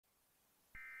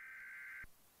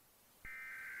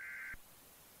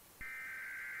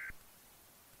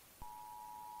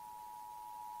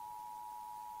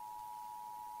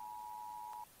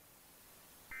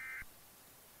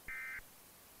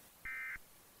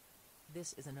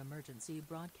This is an emergency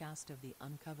broadcast of the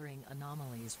Uncovering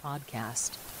Anomalies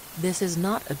podcast. This is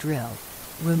not a drill.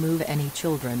 Remove any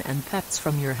children and pets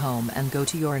from your home and go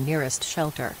to your nearest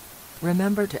shelter.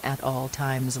 Remember to at all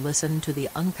times listen to the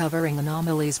Uncovering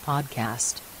Anomalies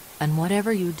podcast. And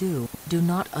whatever you do, do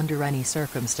not under any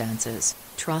circumstances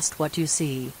trust what you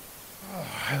see.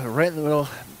 Right in the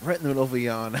middle of a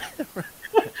yawn.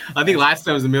 I think last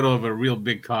time was the middle of a real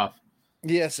big cough.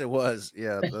 Yes, it was.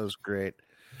 Yeah, that was great.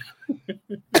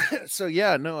 So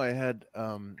yeah, no, I had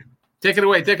Take it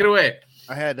away.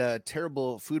 I had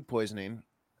terrible food poisoning.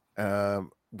 There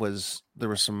was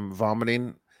some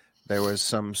vomiting. There was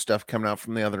some stuff coming out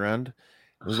from the other end.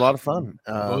 It was a lot of fun.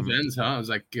 Both ends, huh? It was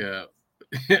like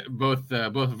both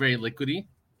very liquidy.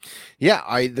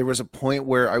 Yeah, there was a point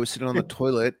where I was sitting on the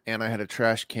toilet and I had a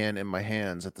trash can in my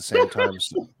hands at the same time.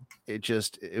 So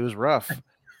it was rough.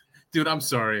 Dude, I'm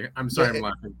sorry. I'm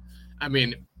laughing. I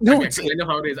mean, No, I know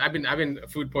how it is. I've been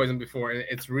food poisoned before, and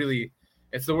it's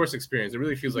the worst experience. It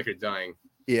really feels like you're dying.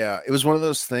 Yeah, it was one of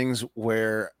those things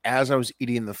where as I was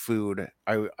eating the food,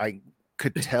 I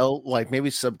could tell, like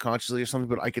maybe subconsciously or something,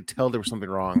 but I could tell there was something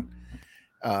wrong.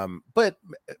 But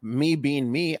me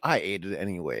being me, I ate it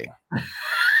anyway.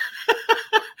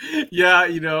 Yeah,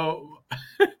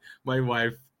 my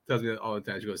wife tells me that all the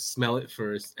time. She goes, "Smell it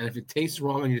first, and if it tastes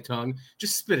wrong on your tongue,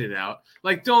 just spit it out.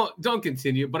 Like, don't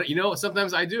continue." But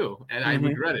sometimes I do, and I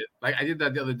regret it. Like I did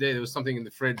that the other day. There was something in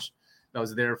the fridge that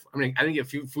was there. I mean, I didn't get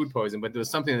food poison, but there was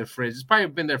something in the fridge. It's probably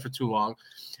been there for too long,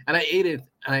 and I ate it.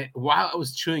 And while I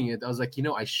was chewing it, I was like,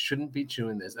 I shouldn't be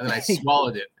chewing this, and then I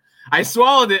swallowed it. I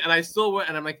swallowed it, and I still went.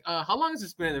 And I'm like, how long has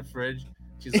this been in the fridge?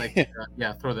 She's like,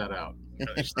 yeah, throw that out.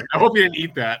 She's like, I hope you didn't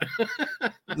eat that.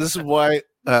 This is why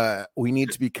we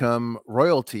need to become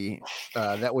royalty.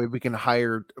 That way we can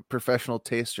hire professional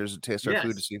tasters to taste our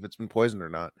food to see if it's been poisoned or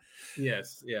not.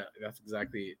 Yes. Yeah, that's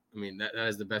exactly. I mean, that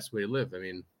is the best way to live. I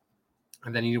mean,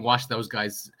 and then you watch those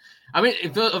guys. I mean,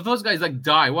 if those guys like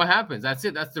die, what happens? That's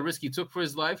it. That's the risk he took for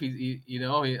his life. He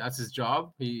that's his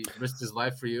job. He risked his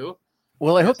life for you.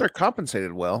 Well, I hope they're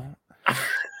compensated well.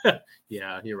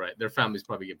 Yeah, you're right. Their families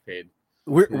probably get paid.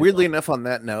 Weirdly enough, on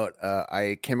that note,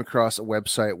 I came across a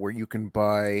website where you can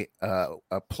buy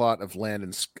a plot of land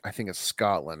in, I think it's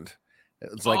Scotland.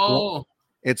 It's like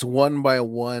it's 1 by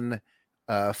 1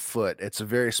 foot. It's a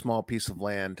very small piece of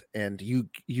land, and you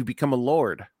become a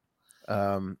lord.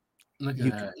 Look at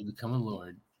that! You become a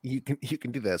lord. You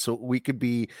can do that. So we could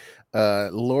be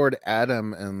Lord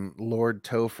Adam and Lord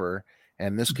Topher.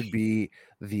 And this could be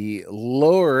the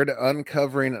Lord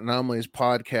Uncovering Anomalies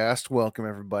podcast. Welcome,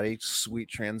 everybody. Sweet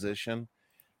transition.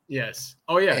 Yes.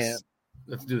 Oh, yes. And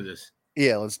let's do this.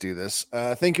 Yeah, let's do this.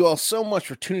 Thank you all so much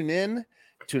for tuning in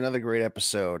to another great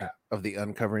episode of the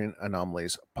Uncovering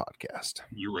Anomalies podcast.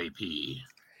 UAP.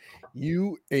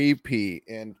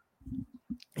 And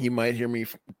you might hear me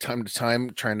from time to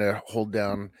time trying to hold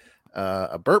down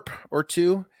a burp or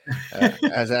two.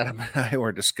 As Adam and I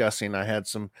were discussing, I had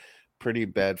some pretty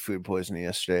bad food poisoning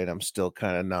yesterday, and I'm still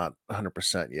kind of not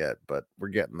 100% yet, but we're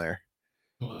getting there.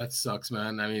 Well, that sucks,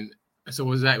 man. I mean, so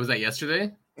was that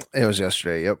yesterday? It was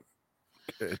yesterday. Yep.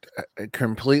 It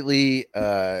completely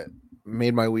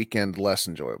made my weekend less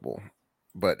enjoyable,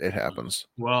 but it happens.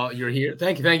 Well, you're here.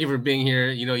 Thank you for being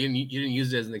here. You didn't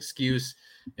use it as an excuse.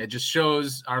 It just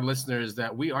shows our listeners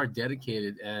that we are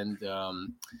dedicated, and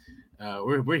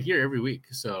we're here every week.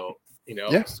 So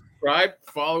subscribe,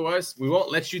 follow us. We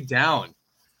won't let you down.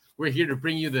 We're here to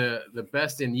bring you the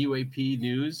best in UAP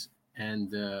news,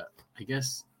 and I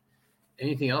guess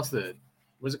anything else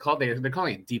what's it called? They're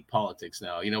calling it deep politics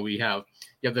now. You have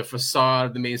the facade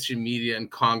of the mainstream media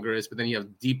and Congress, but then you have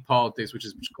deep politics, which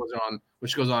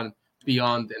goes on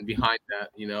beyond and behind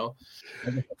that.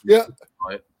 Yeah.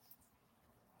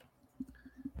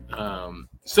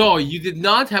 So you did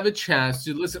not have a chance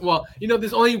to listen. Well,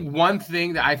 there's only one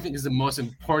thing that I think is the most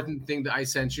important thing that I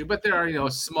sent you, but there are,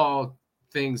 small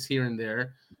things here and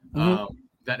there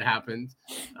that happened.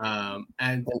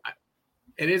 And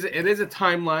it is a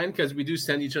timeline because we do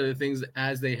send each other things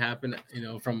as they happen,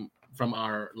 from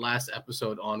our last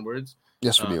episode onwards.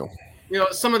 Yes, we do.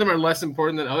 Some of them are less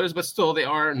important than others, but still they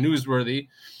are newsworthy.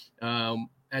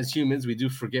 As humans, we do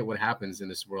forget what happens in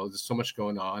this world. There's so much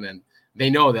going on, and they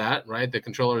know that, right? The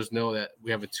controllers know that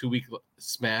we have a 2-week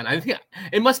span. I think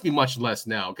it must be much less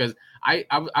now because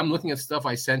I'm looking at stuff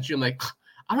I sent you. I'm like,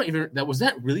 was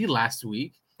that really last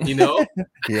week?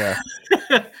 Yeah.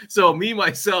 So me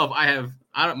myself,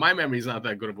 my memory is not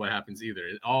that good of what happens either.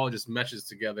 It all just meshes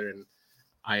together, and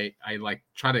I like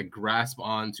try to grasp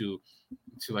on to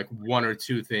like one or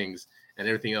two things, and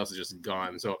everything else is just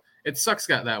gone. So it sucks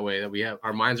that way that we have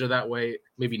our minds are that way,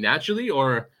 maybe naturally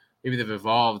or maybe they've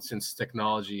evolved since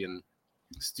technology and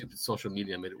stupid social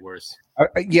media made it worse.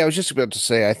 Yeah, I was just about to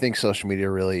say, I think social media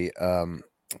really,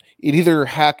 it either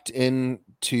hacked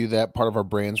into that part of our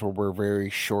brains where we're very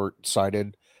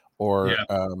short-sighted, or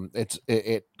Yeah.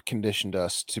 it conditioned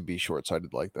us to be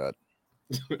short-sighted like that.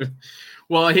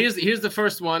 Well, here's the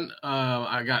first one.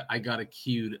 I got it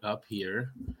queued up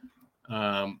here.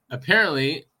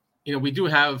 Apparently, we do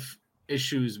have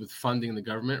issues with funding the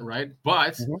government, right?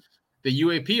 But the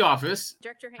UAP office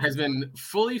has been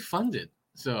fully funded.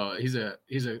 So here's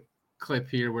a clip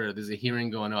here where there's a hearing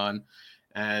going on,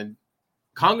 and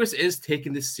Congress is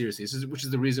taking this seriously. Which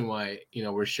is the reason why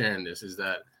we're sharing this, is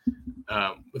that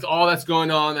with all that's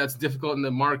going on, that's difficult in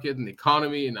the market and the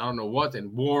economy, and I don't know what,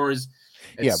 and wars.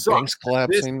 Banks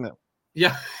collapsing.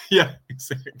 Yeah,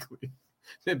 exactly.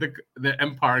 The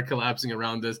empire collapsing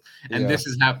around us, and this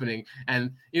is happening,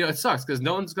 and it sucks because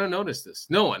no one's going to notice this.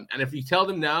 No one. And if you tell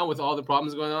them now, with all the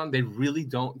problems going on, they really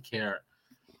don't care,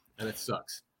 and it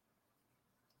sucks.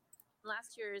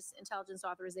 Last year's Intelligence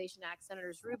Authorization Act,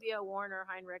 Senators Rubio, Warner,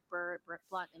 Heinrich, Burt,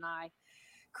 Blunt, and I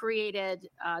created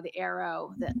the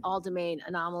ARROW, the All-Domain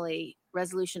Anomaly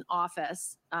Resolution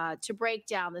Office, to break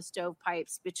down the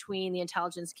stovepipes between the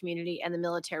intelligence community and the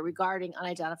military regarding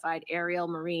unidentified aerial,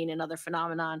 marine, and other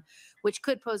phenomenon, which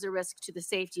could pose a risk to the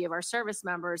safety of our service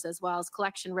members, as well as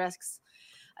collection risks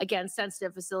against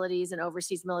sensitive facilities and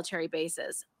overseas military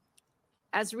bases.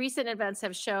 As recent events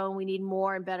have shown, we need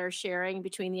more and better sharing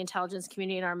between the intelligence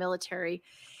community and our military,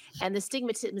 and the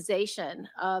stigmatization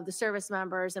of the service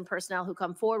members and personnel who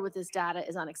come forward with this data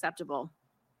is unacceptable.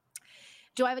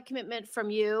 Do I have a commitment from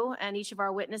you and each of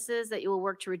our witnesses that you will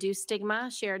work to reduce stigma,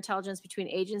 share intelligence between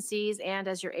agencies, and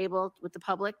as you're able with the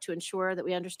public to ensure that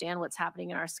we understand what's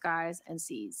happening in our skies and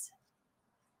seas?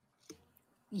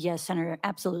 Yes, Senator,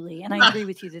 absolutely. And I agree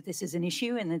with you that this is an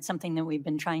issue, and it's something that we've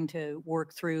been trying to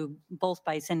work through, both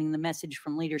by sending the message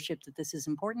from leadership that this is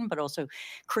important, but also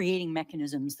creating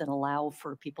mechanisms that allow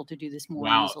for people to do this more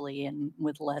easily and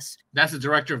with less. That's the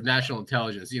director of national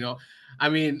intelligence. I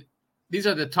mean, these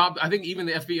are the top, I think even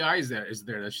the FBI is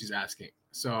there that she's asking.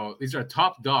 So these are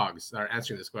top dogs that are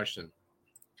answering this question.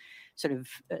 Sort of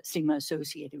stigma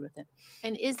associated with it.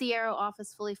 And is the ARROW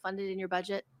office fully funded in your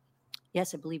budget?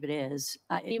 Yes, I believe it is.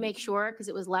 Can you make sure, because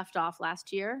it was left off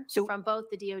last year, so from both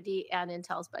the DoD and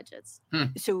Intel's budgets?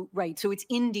 So it's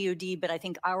in DoD, but I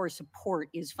think our support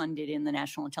is funded in the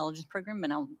National Intelligence Program,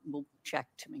 and we'll check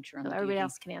to make sure. So everybody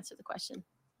else can answer the question.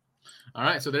 All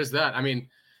right, so there's that. I mean,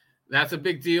 that's a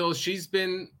big deal. She's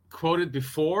been quoted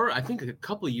before, I think a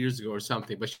couple of years ago or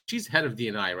something, but she's head of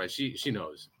DNI, right? She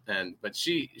knows, but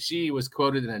she was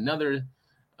quoted in another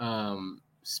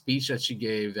speech that she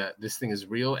gave that this thing is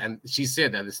real, and she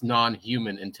said that it's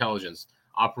non-human intelligence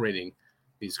operating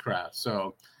these crafts.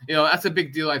 So that's a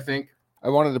big deal. I think I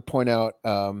wanted to point out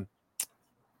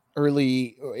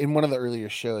early in one of the earlier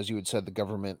shows, you had said the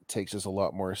government takes us a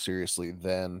lot more seriously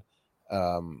than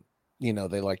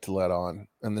they like to let on,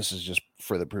 and this is just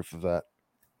further proof of that.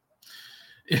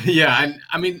 Yeah, and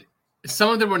I mean,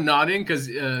 some of them were nodding because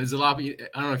there's a lot of, I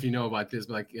don't know if you know about this,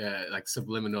 but like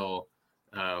subliminal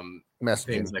messaging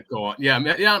things that go on. Yeah,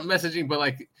 messaging. But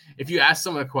like, if you ask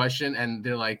someone a question and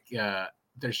they're like,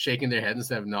 they're shaking their head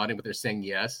instead of nodding, but they're saying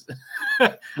yes.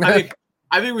 I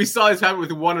think we saw this happen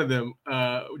with one of them.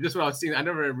 Just what I was seeing, I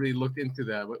never really looked into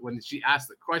that. But when she asked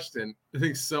the question, I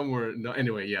think somewhere. No,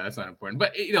 anyway, yeah, that's not important.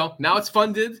 But now it's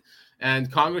funded,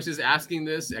 and Congress is asking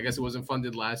this. I guess it wasn't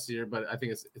funded last year, but I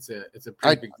think it's a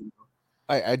pretty big deal.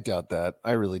 I doubt that.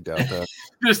 I really doubt that.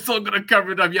 They're still going to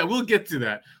cover it up. Yeah, we'll get to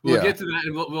that. We'll get to that,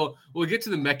 and we'll get to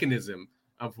the mechanism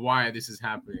of why this is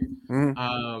happening.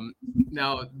 Mm-hmm.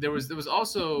 Now there was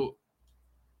also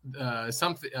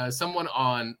someone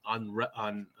on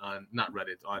not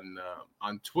Reddit, on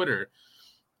Twitter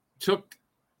took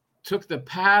the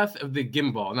path of the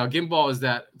gimbal. Now gimbal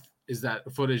is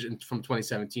that footage from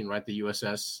 2017, right? The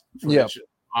USS footage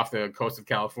off the coast of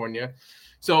California.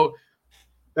 So.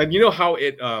 And you know how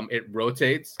it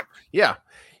rotates? Yeah.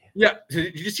 So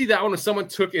did you see that one when someone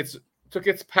took its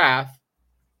path,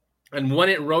 and when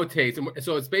it rotates, and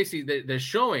so it's basically they're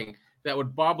showing that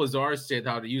what Bob Lazar said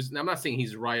how to use. And I'm not saying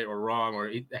he's right or wrong or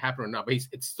it happened or not, but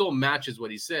it still matches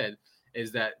what he said.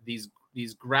 Is that these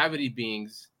gravity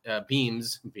beams have to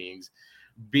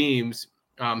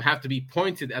be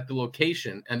pointed at the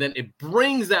location, and then it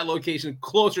brings that location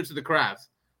closer to the craft.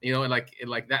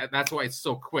 Like that. That's why it's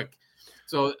so quick.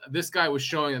 So this guy was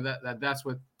showing that's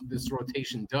what this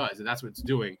rotation does, and that's what it's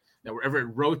doing. That wherever it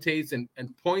rotates and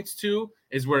points to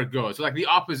is where it goes. So like the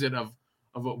opposite of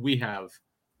what we have,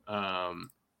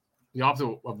 the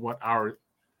opposite of what our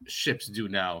ships do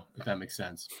now, if that makes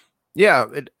sense. Yeah,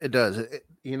 it does.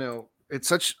 It's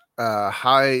such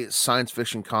high science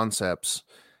fiction concepts.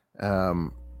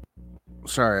 Um,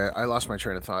 Sorry, I lost my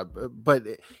train of thought, but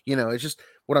it's just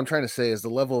what I'm trying to say is the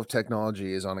level of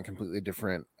technology is on a completely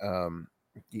different.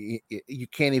 You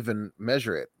can't even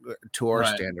measure it to our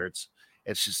Right. standards.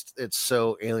 It's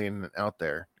so alien out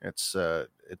there. It's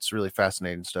really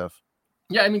fascinating stuff.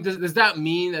 Yeah, I mean, does that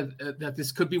mean that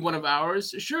this could be one of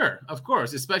ours? Sure, of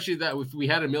course, especially that if we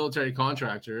had a military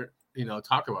contractor,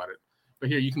 talk about it. But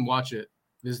here you can watch it.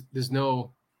 There's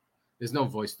no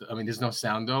voice. I mean, there's no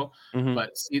sound though. Mhm.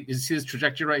 But see this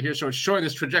trajectory right here? So it's showing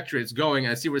this trajectory. It's going,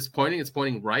 and I see where it's pointing. It's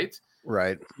pointing right.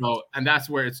 Right. So, and that's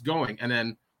where it's going. And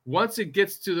then once it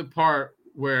gets to the part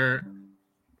where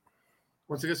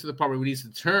we need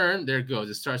to turn, there it goes.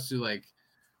 It starts to like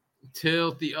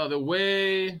tilt the other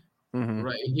way, Mhm.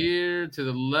 right here to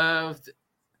the left,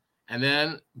 and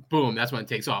then boom, that's when it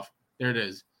takes off. There it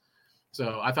is.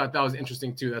 So I thought that was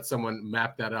interesting too, that someone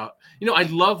mapped that out. I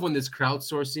love when there's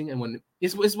crowdsourcing and when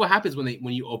it's what happens when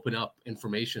you open up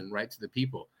information right to the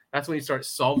people. That's when you start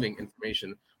solving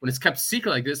information. When it's kept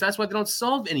secret like this, that's why they don't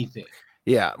solve anything.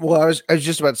 Yeah. Well, I was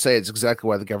just about to say it's exactly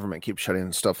why the government keeps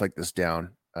shutting stuff like this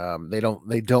down. They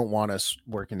don't want us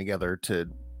working together to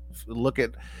look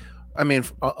at. I mean,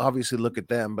 obviously look at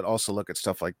them, but also look at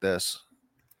stuff like this.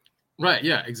 Right.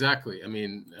 Yeah. Exactly. I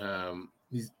mean,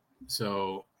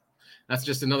 so that's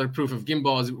just another proof of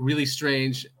Gimbal is really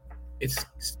strange. It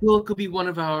still could be one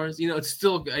of ours. It's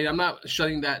still. I'm not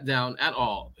shutting that down at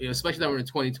all. Especially that we're in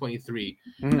 2023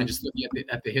 and just looking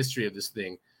at the history of this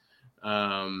thing.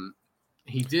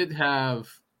 He did have.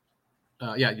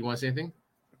 Yeah. You want to say anything?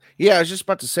 Yeah, I was just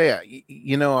about to say.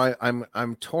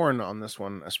 I'm torn on this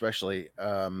one, especially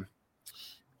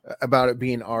about it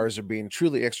being ours or being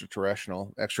truly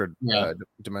extraterrestrial,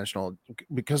 dimensional,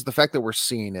 because the fact that we're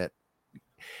seeing it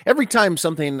every time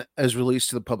something is released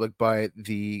to the public by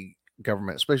the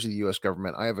government, especially the U.S.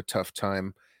 government, I have a tough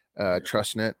time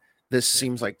trusting it. This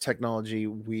seems like technology.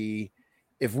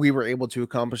 If we were able to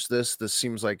accomplish this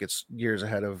seems like it's years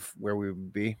ahead of where we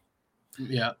would be.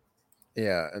 Yeah.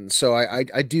 Yeah, and so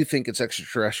I do think it's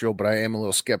extraterrestrial, but I am a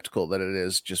little skeptical that it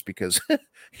is, just because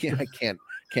I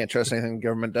can't trust anything the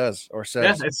government does or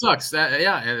says. Yeah, it sucks. And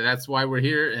that's why we're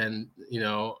here. And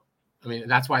I mean,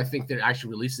 that's why I think they're actually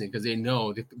releasing it, because they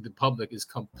know the public is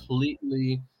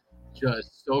completely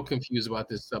just so confused about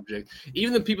this subject.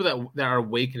 Even the people that are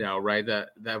awake now, right? That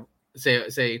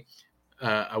say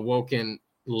awoken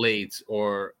late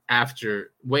or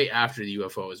way after the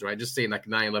UFOs, right? Just saying like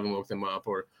 9/11 woke them up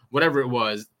or whatever it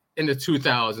was in the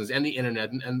 2000s and the internet,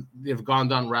 and they've gone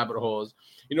down rabbit holes.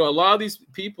 A lot of these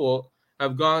people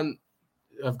have gone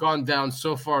down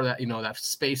so far that that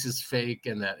space is fake,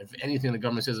 and that if anything the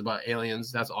government says about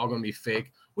aliens, that's all going to be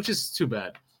fake, which is too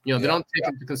bad. They don't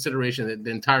take into consideration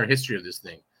the entire history of this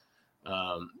thing.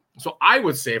 So I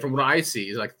would say, from what I see,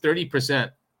 is like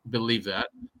 30% believe that,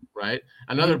 right?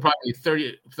 Another probably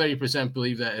 30%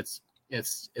 believe that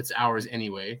it's ours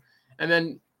anyway, and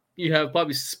then you have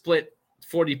probably split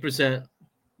 40%.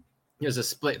 There's a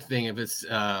split thing if it's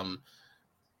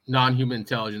non-human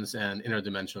intelligence and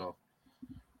interdimensional.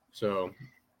 So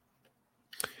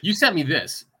you sent me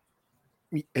this.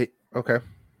 Okay.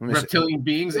 Reptilian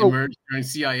beings emerged during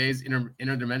CIA's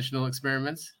interdimensional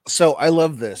experiments. So I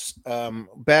love this.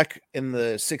 Back in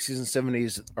the 60s and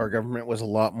 70s, our government was a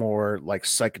lot more like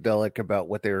psychedelic about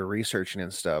what they were researching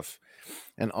and stuff.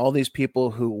 And all these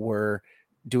people who were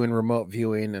doing remote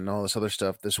viewing and all this other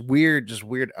stuff, this weird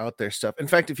out there stuff. In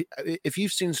fact, if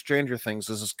you've seen Stranger Things,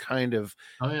 this is kind of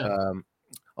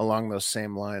along those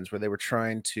same lines, where they were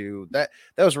trying to that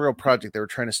was a real project. They were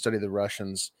trying to study the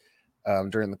Russians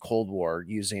during the Cold War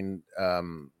using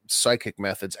psychic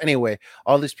methods. Anyway,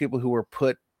 all these people who were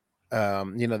put, they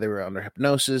were under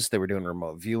hypnosis, they were doing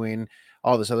remote viewing,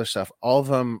 all this other stuff. All of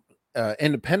them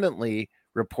independently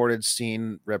reported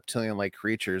seeing reptilian-like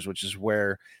creatures, which is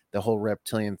where the whole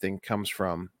reptilian thing comes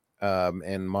from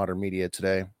in modern media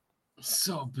today.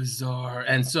 So bizarre.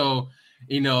 And so,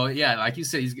 like you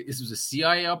said, this was a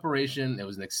CIA operation. It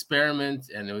was an experiment,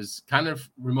 and it was kind of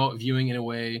remote viewing in a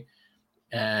way.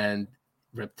 And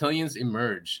reptilians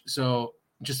emerge. So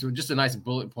just a nice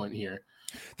bullet point here.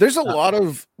 There's a lot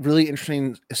of really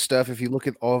interesting stuff if you look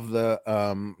at all of the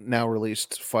now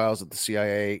released files that the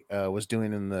CIA was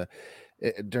doing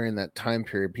during that time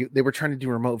period. They were trying to do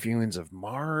remote viewings of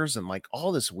Mars and like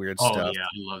all this weird stuff. Oh yeah, I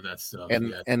love that stuff.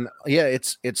 And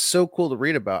it's so cool to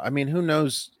read about. I mean, who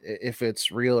knows if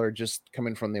it's real or just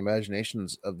coming from the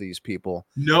imaginations of these people?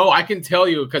 No, I can tell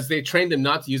you, because they trained them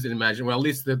not to use it in imagination. Well, at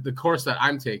least the course that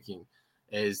I'm taking,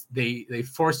 is they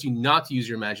force you not to use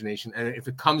your imagination, and if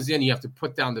it comes in, you have to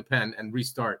put down the pen and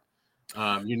restart.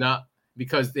 You're not,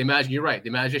 because you're right, the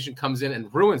imagination comes in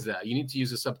and ruins that. You need to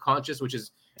use the subconscious, which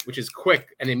is quick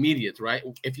and immediate, right?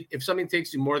 If something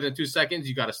takes you more than 2 seconds,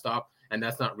 you got to stop, and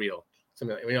that's not real.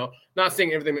 Something like, not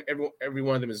saying every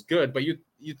one of them is good, but you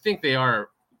think they are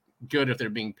good if they're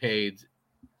being paid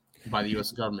by the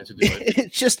U.S. government to do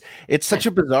it. It's such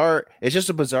a bizarre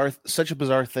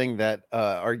thing that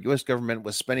our U.S. government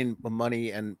was spending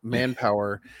money and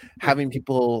manpower having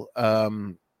people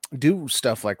do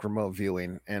stuff like remote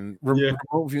viewing and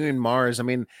remote viewing Mars. I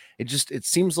mean, it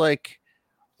seems like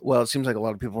a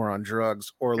lot of people are on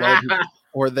drugs, or a lot of people,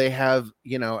 or they have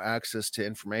access to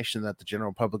information that the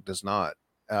general public does not.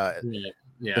 The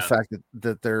fact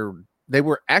that they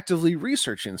were actively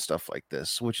researching stuff like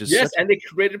this, which is and they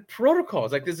created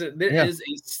protocols like this. There is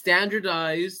a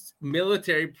standardized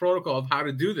military protocol of how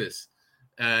to do this,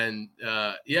 and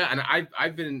and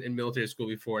I've been in military school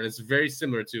before, and it's very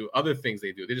similar to other things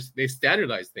they do. They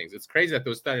standardize things. It's crazy that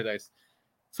those standardize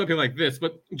something like this.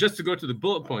 But just to go to the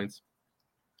bullet points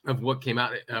of what came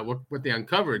out, what they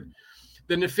uncovered,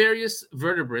 the nefarious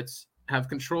vertebrates have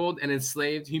controlled and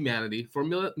enslaved humanity for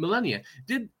millennia.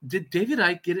 Did David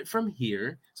Icke get it from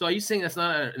here? So are you saying that's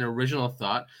not an original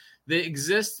thought? They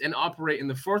exist and operate in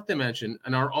the fourth dimension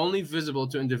and are only visible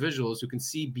to individuals who can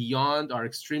see beyond our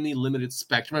extremely limited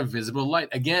spectrum of visible light.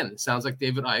 Again, sounds like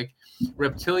David Icke.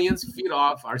 Reptilians feed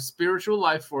off our spiritual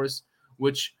life force,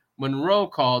 which Monroe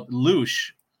called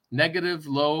loosh. Negative,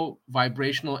 low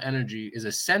vibrational energy is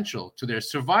essential to their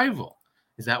survival.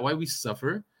 Is that why we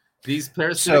suffer? These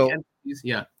parasitic entities,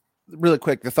 really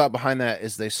quick, the thought behind that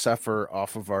is they suffer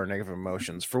off of our negative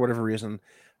emotions for whatever reason.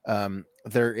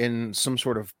 They're in some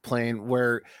sort of plane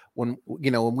where when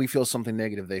we feel something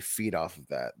negative, they feed off of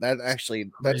that.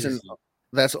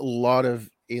 That's a lot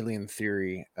of alien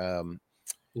theory. And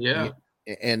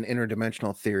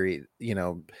interdimensional theory,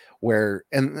 where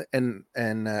and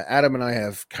Adam and I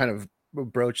have kind of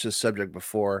broached this subject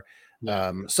before.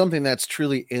 Something that's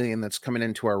truly alien that's coming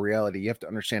into our reality, you have to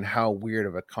understand how weird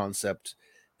of a concept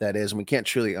that is, and we can't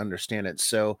truly understand it.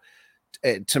 So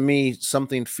to me,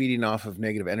 something feeding off of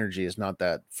negative energy is not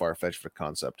that far-fetched of a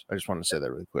concept. I just want to say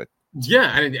that really quick.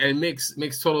 And it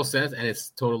makes total sense, and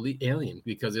it's totally alien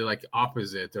because they're like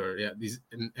opposite, or these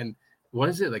and what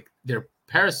is it, like they're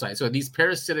parasites. So these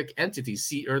parasitic entities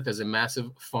see Earth as a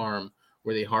massive farm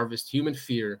where they harvest human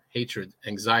fear, hatred,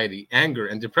 anxiety, anger,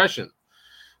 and depression.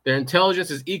 Their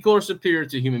intelligence is equal or superior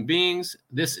to human beings.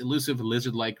 This elusive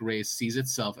lizard-like race sees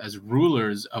itself as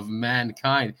rulers of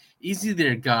mankind. Easy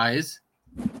there, guys.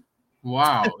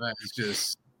 Wow, that is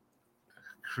just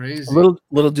crazy.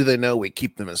 Little do they know we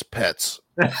keep them as pets.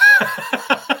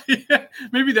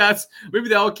 Maybe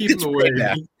that'll keep them away.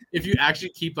 If you actually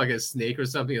keep like a snake or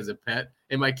something as a pet,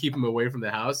 it might keep them away from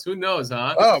the house. Who knows,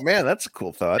 huh? Oh man, that's a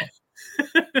cool thought.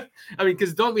 I mean,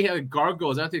 because don't we have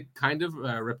gargoyles? Aren't they kind of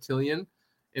reptilian?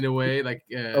 In a way, like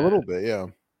a little bit, yeah.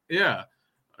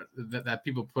 That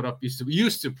people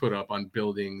used to put up on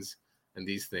buildings and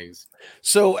these things.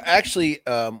 So actually,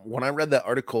 when I read that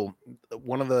article,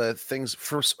 one of the things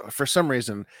for some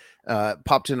reason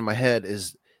popped into my head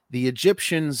is the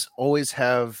Egyptians always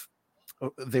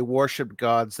they worshipped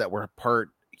gods that were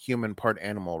part human, part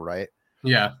animal, right?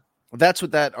 Yeah. That's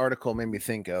what that article made me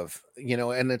think of,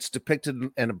 and it's depicted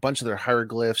in a bunch of their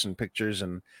hieroglyphs and pictures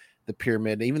and the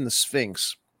pyramid, even the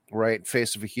Sphinx, right?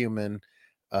 Face of a human,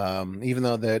 even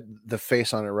though the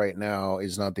face on it right now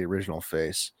is not the original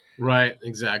face. Right,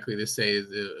 exactly. They say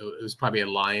it was probably a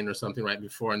lion or something right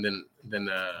before, and then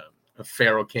a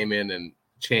pharaoh came in and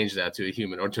changed that to a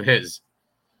human or to his.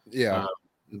 Yeah.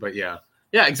 But yeah,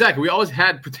 exactly. We always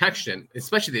had protection,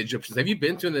 especially the Egyptians. Have you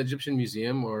been to an Egyptian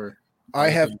museum or? I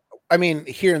have. I mean,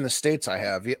 here in the States, I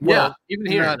have. Well, even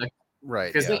here. Not,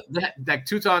 right. Because that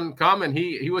Tutankhamun,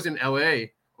 he was in LA,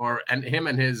 and him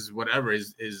and his whatever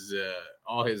is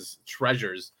all his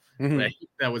treasures. Mm-hmm. Right?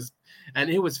 And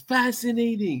it was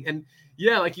fascinating. And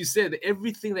yeah, like you said,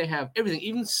 everything they have, everything,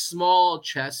 even small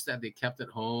chests that they kept at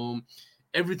home,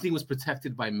 everything was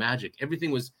protected by magic.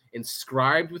 Everything was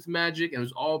inscribed with magic, and it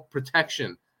was all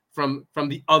protection from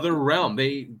the other realm.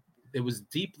 It was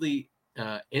deeply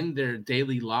in their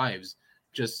daily lives,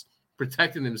 just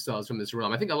protecting themselves from this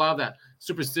realm. I think a lot of that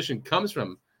superstition comes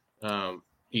from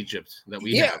Egypt that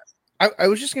we have. I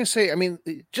was just going to say, I mean,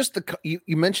 just you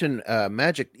mentioned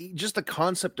magic, just the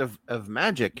concept of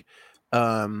magic.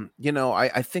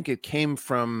 I think it came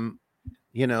from,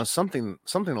 something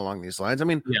along these lines. I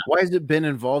mean, why has it been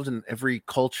involved in every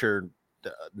culture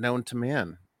known to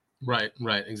man? Right,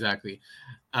 exactly.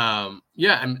 And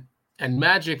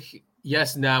magic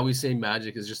yes, now we say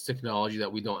magic is just technology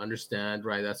that we don't understand,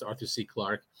 right? That's Arthur C.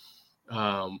 Clarke.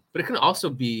 But it can also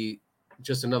be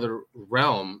just another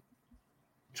realm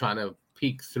trying to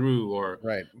peek through, or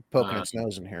Right, poking its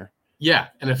nose in here. yeah,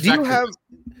 an Do effect.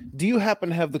 you happen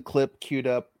to have the clip queued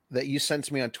up that you sent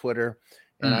to me on Twitter?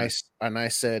 And I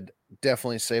said,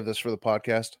 definitely save this for the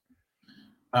podcast.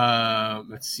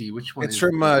 Let's see, which one It's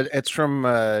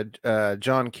from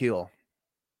John Keel.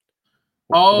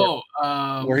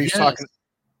 Where he's yes. talking.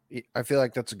 I feel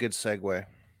like that's a good segue.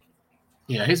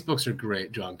 Yeah, his books are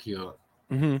great, John Keel.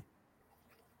 Mm-hmm.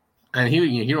 And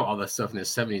he wrote all that stuff in his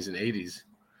 70s and 80s,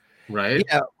 right?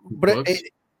 Yeah, but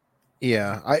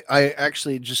I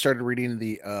actually just started reading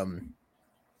the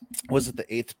was it the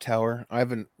Eighth Tower? I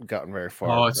haven't gotten very far.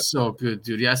 Oh, it's so good,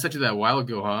 dude. Yeah, I sent you that a while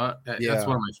ago, huh? That's Yeah.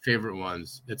 one of my favorite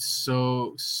ones. It's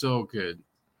so good.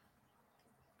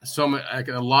 So much, like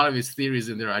a lot of his theories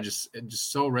in there, it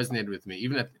just so resonated with me.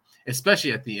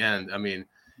 Especially at the end. I mean,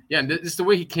 yeah, it's the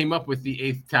way he came up with the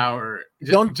Eighth Tower.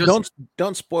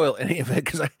 Don't spoil any of it,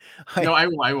 because no, I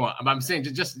won't. I'm saying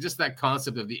just that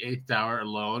concept of the Eighth Tower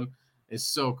alone is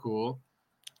so cool.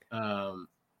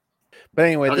 But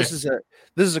anyway, okay.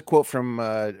 this is a quote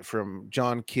from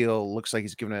John Keel. Looks like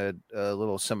he's giving a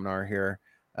little seminar here.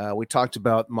 We talked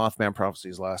about Mothman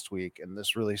prophecies last week, and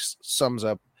this really sums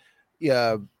up,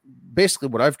 basically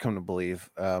what I've come to believe.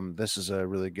 This is a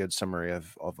really good summary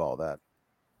of all that.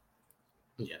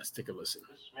 Yes, take a listen.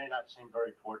 This may not seem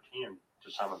very Fortean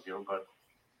to some of you, but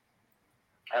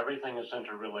everything is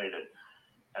interrelated.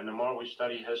 And the more we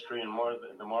study history and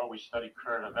the more we study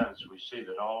current events, we see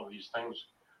that all of these things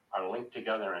are linked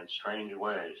together in strange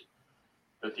ways.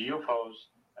 That the UFOs,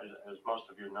 as most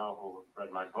of you know who have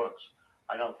read my books,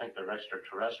 I don't think they're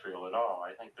extraterrestrial at all.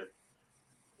 I think they're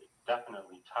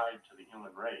definitely tied to the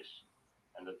human race,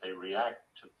 and that they react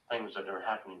to things that are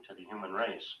happening to the human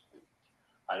race.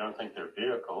 I don't think they're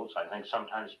vehicles. I think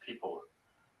sometimes people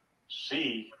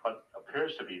see what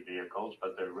appears to be vehicles,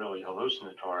 but they're really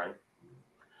hallucinatory.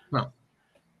 No.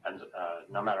 And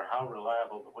no matter how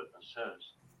reliable the witness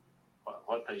is,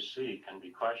 what they see can be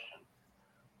questioned.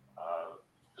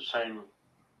 The same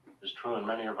is true in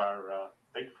many of our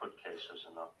Bigfoot cases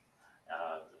and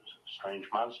strange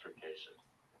monster cases,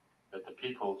 that the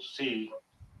people see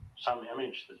some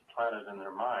image that's planted in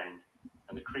their mind,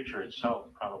 and the creature itself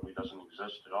probably doesn't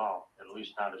exist at all, at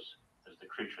least not as the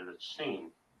creature that's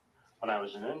seen. When I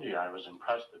was in India, I was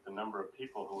impressed at the number of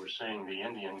people who were seeing the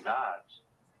Indian gods,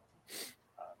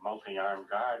 multi-armed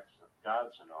gods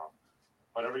and all.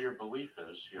 Whatever your belief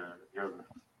is,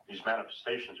 these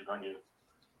manifestations are going to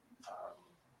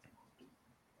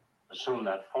assume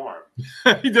that form.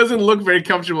 He doesn't look very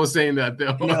comfortable saying that,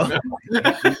 though.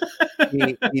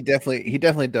 No, he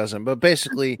definitely doesn't. But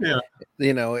basically,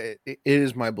 it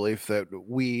is my belief that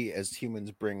we as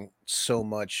humans bring so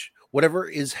much, whatever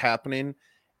is happening,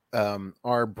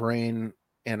 our brain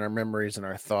and our memories and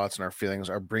our thoughts and our feelings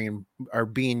are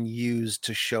being used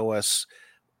to show us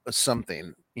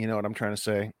something. You know what I'm trying to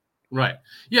say? Right.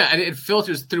 Yeah, and it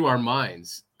filters through our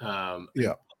minds.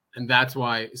 Yeah. And that's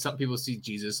why some people see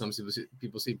Jesus, some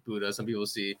people see Buddha, some people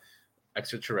see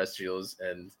extraterrestrials,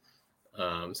 and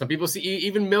some people see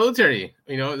even military.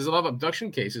 There's a lot of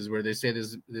abduction cases where they say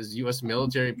there's U.S.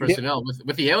 military personnel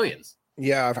with the aliens.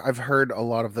 Yeah, I've heard a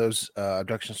lot of those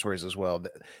abduction stories as well.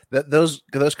 Those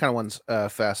kind of ones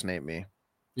fascinate me.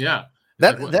 Yeah.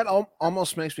 That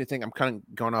almost makes me think, I'm kind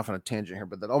of going off on a tangent here,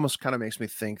 but that almost kind of makes me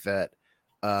think that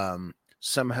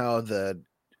somehow the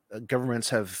governments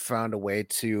have found a way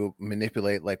to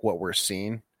manipulate like what we're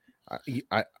seeing.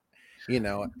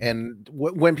 And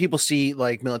when people see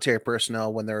like military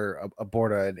personnel when they're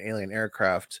aboard an alien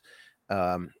aircraft,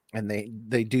 and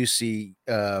they do see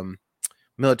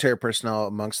military personnel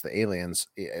amongst the aliens,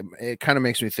 it kind of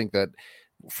makes me think that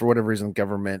for whatever reason,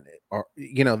 government are,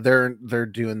 they're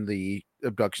doing the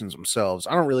abductions themselves.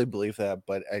 I don't really believe that,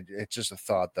 but it's just a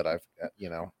thought that I've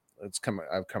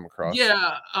come across.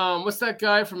 Yeah. What's that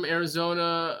guy from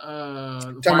Arizona?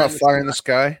 Talking about Fire in the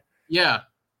Sky? Yeah.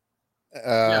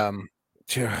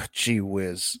 Gee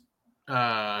whiz.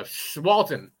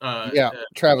 Walton.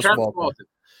 Travis Walton.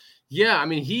 Yeah, I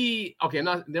mean,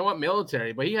 they want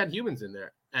military, but he had humans in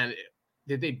there, and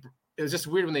it was just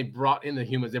weird when they brought in the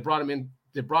humans. They brought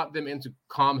them in to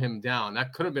calm him down.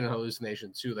 That could have been a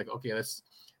hallucination too. Like, okay,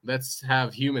 let's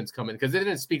have humans come in, because they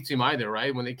didn't speak to him either,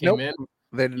 right? When they came in,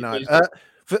 they did not.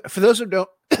 For those who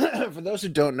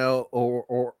don't know,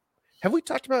 or have we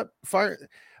talked about Fire?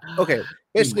 Okay,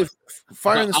 basically,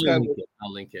 Fire in the Sky.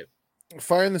 I'll link it.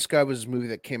 Fire in the Sky was a movie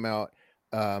that came out.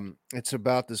 It's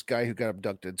about this guy who got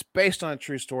abducted. It's based on a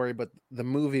true story, but the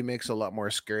movie makes it a lot more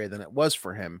scary than it was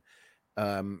for him.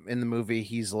 In the movie,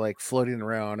 he's like floating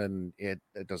around, and it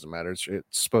doesn't matter. It's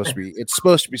supposed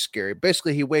to be scary.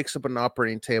 Basically, he wakes up on an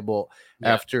operating table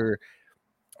after.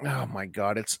 Oh my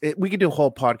god, we could do a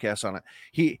whole podcast on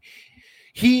it.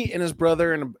 He and his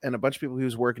brother and a bunch of people he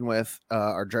was working with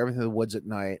are driving through the woods at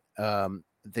night.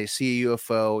 They see a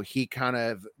UFO. He kind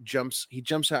of jumps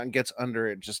out and gets under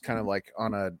it, just kind of like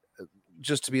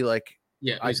just to be like,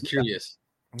 I was curious.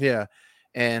 Yeah.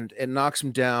 And it knocks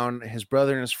him down. His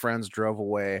brother and his friends drove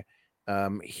away.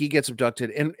 He gets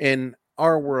abducted. In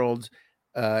our world,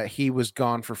 he was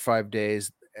gone for 5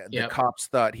 days. The cops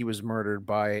thought he was murdered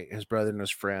by his brother and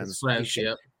his friends.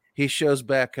 He shows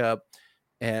back up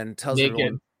and tells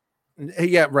everyone.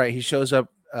 Yeah, right. He shows up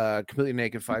completely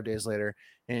naked 5 days later.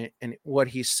 And what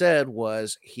he said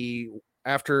was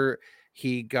after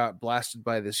he got blasted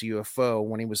by this UFO,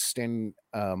 when he was standing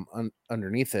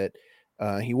underneath it,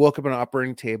 he woke up on an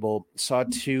operating table, saw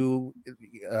two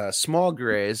small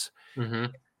grays,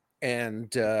 and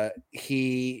it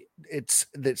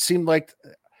seemed like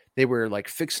they were like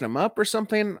fixing him up or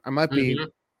something. I might be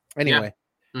anyway.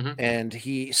 And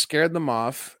he scared them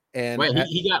off. And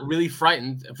he got really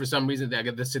frightened for some reason.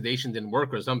 That the sedation didn't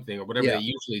work or something, or whatever they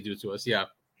usually do to us. Yeah.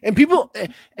 And people,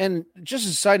 and just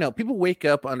as a side note, people wake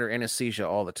up under anesthesia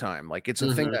all the time. Like it's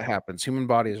a thing that happens. Human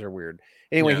bodies are weird.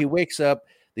 Anyway, he wakes up.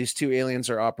 These two aliens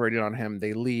are operating on him.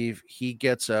 They leave. He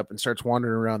gets up and starts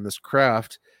wandering around this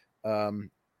craft.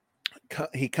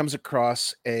 He comes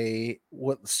across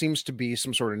what seems to be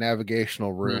some sort of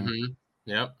navigational room.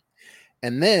 Yep.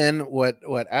 And then what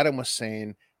Adam was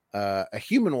saying, a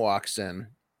human walks in,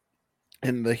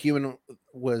 and the human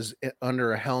was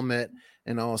under a helmet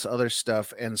and all this other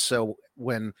stuff. And so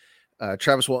when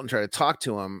Travis Walton tried to talk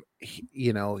to him,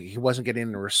 he wasn't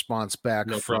getting a response back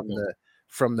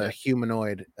from the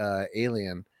humanoid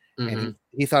alien, and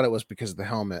he thought it was because of the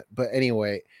helmet. But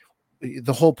anyway,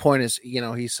 the whole point is,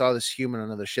 he saw this human on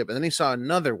another ship, and then he saw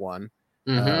another one,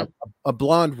 a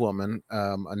blonde woman,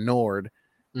 a Nord.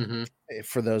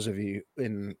 For those of you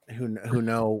who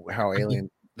know how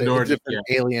alien the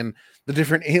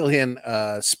different alien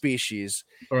species,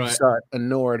 saw a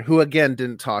Nord who again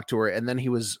didn't talk to her, and then he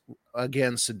was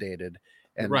again sedated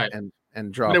and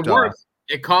dropped off.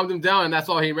 It calmed him down, and that's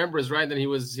all he remembers, right? And then he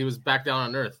was back down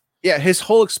on Earth. Yeah, his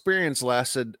whole experience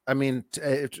lasted. I mean,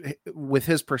 with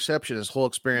his perception, his whole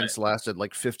experience lasted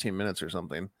like 15 minutes or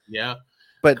something. Yeah,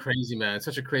 but crazy, man. It's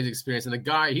such a crazy experience. And the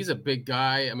guy, he's a big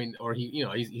guy. I mean, or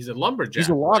he's a lumberjack. He's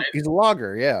a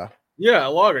logger. Yeah. Yeah, a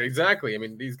logger. Exactly. I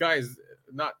mean, these guys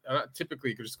not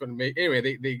typically just going to make. Anyway,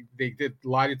 they did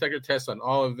lie detector tests on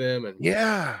all of them, and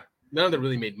none of them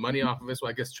really made money off of it. So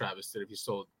I guess Travis did if he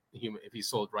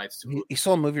sold rights to. He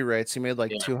sold movie rights. He made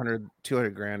like 200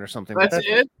 grand or something. That's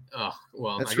it. Oh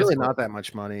well, that's really not that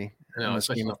much money. No,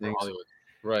 especially not for Hollywood.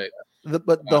 Right.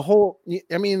 The whole.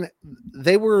 I mean,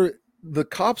 the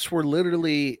cops were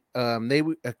literally they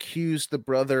accused the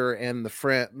brother and the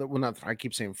friend. Well, I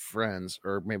keep saying friends,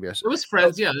 or maybe it was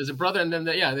friends. Yeah, there's a brother, and then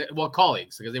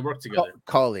colleagues, because they work together.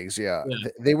 Colleagues, yeah.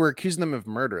 They were accusing them of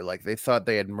murder. Like they thought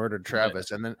they had murdered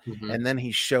Travis, and then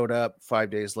he showed up 5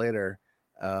 days later.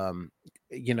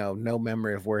 No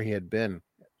memory of where he had been.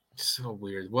 So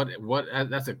weird. What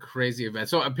that's a crazy event.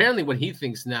 So apparently what he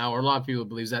thinks now, or a lot of people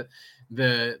believes, that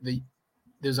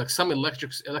there's like some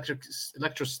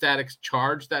electrostatic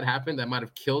charge that happened that might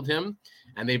have killed him,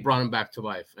 and they brought him back to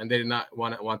life, and they did not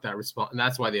want that response, and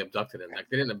that's why they abducted him. Like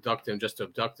they didn't abduct him just to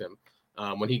abduct him.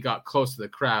 When he got close to the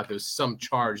craft, there was some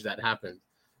charge that happened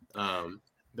that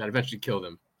eventually killed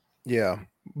him. Yeah,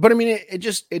 but I mean, it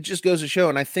just goes to show,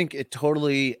 and I think it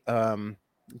totally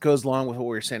goes along with what we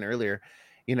were saying earlier.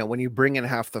 When you bring in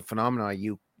half the phenomena,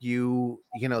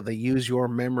 they use your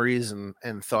memories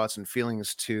and thoughts and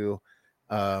feelings to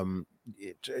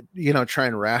try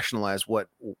and rationalize what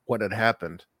had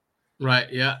happened.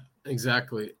 Right. Yeah,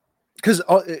 exactly. Because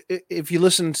if you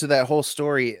listen to that whole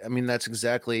story, I mean, that's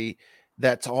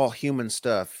all human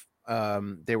stuff.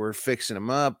 They were fixing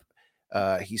him up.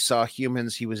 He saw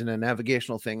humans. He was in a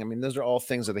navigational thing. I mean, those are all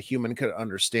things that a human could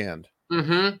understand.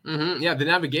 Yeah, the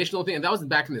navigational thing, and that was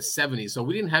back in the 70s. So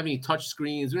we didn't have any touch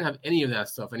screens. We didn't have any of that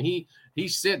stuff. And he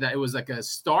said that it was like a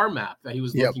star map that he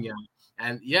was looking at.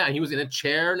 And he was in a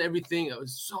chair and everything. It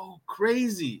was so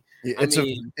crazy.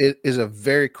 It is a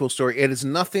very cool story. It is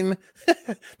nothing.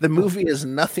 The movie is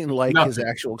nothing like his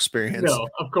actual experience. No,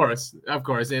 of course.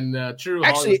 In true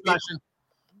Hollywood fashion.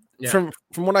 From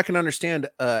what I can understand,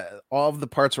 all of the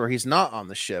parts where he's not on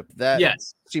the ship, that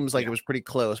seems like it was pretty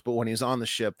close. But when he's on the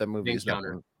ship, that movie is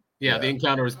nothing. Yeah, the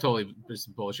encounter was totally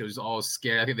just bullshit. It was all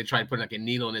scared. I think they tried putting like a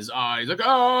needle in his eye. He's like,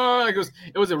 oh,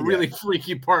 it was a really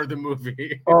freaky part of the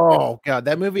movie. Oh god,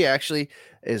 that movie actually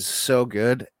is so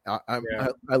good. Yeah.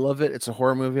 I love it. It's a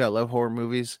horror movie. I love horror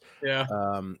movies. Yeah.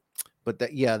 But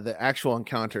the actual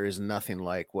encounter is nothing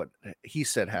like what he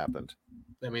said happened.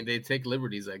 I mean, they take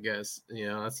liberties, I guess. You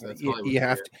know, that's You Hollywood.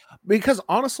 have to, because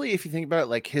honestly, if you think about it,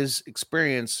 like his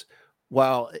experience,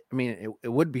 while I mean it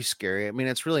would be scary. I mean,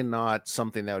 it's really not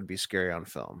something that would be scary on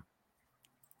film.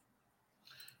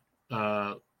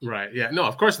 Right. Yeah. No,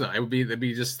 of course not. It'd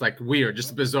be just like weird,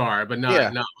 just bizarre, but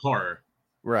not horror.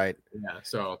 Right. Yeah.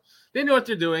 So they know what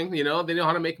they're doing. You know, they know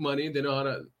how to make money. They know how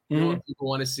to know what people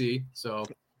want to see. So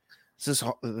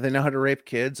they know how to rape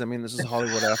kids. I mean, this is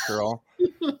Hollywood after all.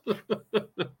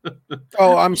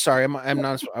 Oh, I'm sorry. I'm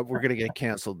not. We're gonna get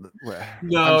canceled.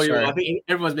 No, I think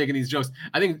everyone's making these jokes.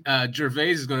 I think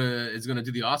Gervais is gonna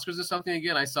do the Oscars or something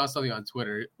again. I saw something on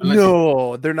Twitter.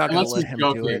 No, they're not gonna let him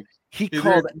do it. He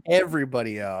called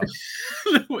everybody out.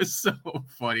 It was so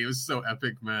funny. It was so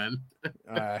epic, man.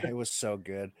 It was so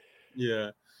good.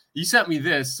 Yeah, you sent me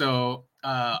this, so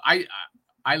I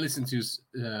listen to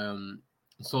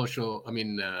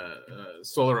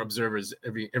Solar Observers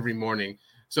every morning.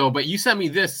 So, but you sent me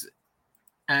this,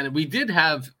 and we did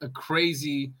have a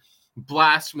crazy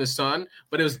blast from the sun,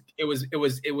 but it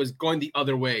was going the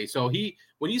other way. So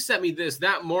when you sent me this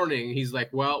that morning, he's like,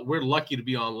 "Well, we're lucky to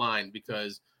be online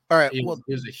because." All right.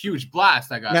 There's a huge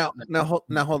blast I got. Now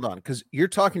hold on, because you're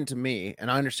talking to me, and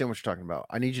I understand what you're talking about.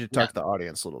 I need you to talk to the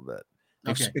audience a little bit.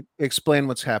 Okay. Explain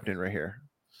what's happening right here.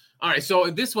 All right. So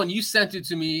this one you sent it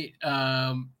to me.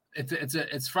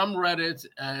 It's from Reddit,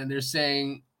 and they're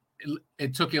saying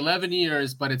it took 11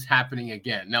 years, but it's happening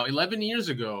again. Now, 11 years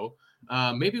ago,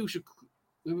 maybe we should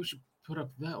put up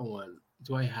that one.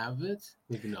 Do I have it?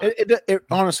 Maybe not. It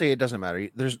honestly, it doesn't matter.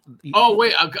 Oh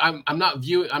wait, I'm not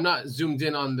viewing. I'm not zoomed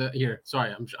in on the here.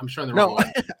 Sorry, I'm showing the wrong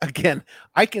one. Again,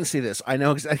 I can see this. I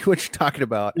know exactly what you're talking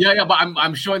about. Yeah, but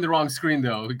I'm showing the wrong screen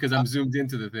though because I'm zoomed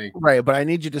into the thing. Right, but I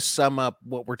need you to sum up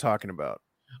what we're talking about.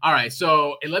 All right,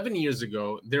 so 11 years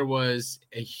ago, there was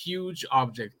a huge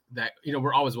object that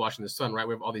we're always watching the sun, right?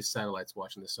 We have all these satellites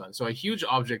watching the sun. So a huge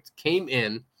object came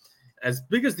in. As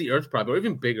big as the Earth, probably, or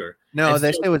even bigger. No,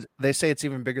 they say it's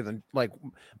even bigger than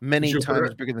many Jupiter.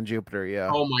 Times bigger than Jupiter.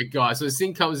 Yeah. Oh my god! So this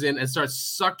thing comes in and starts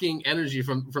sucking energy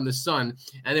from the sun,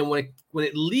 and then when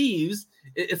it leaves,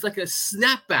 it's like a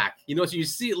snapback. So you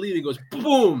see it leaving, it goes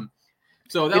boom.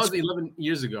 So that was 11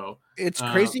 years ago. It's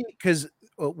crazy because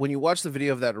when you watch the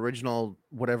video of that original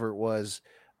whatever it was,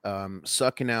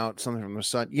 sucking out something from the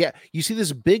sun. Yeah, you see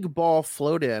this big ball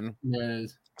float in,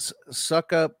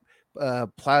 suck up.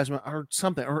 Plasma or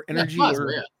something or energy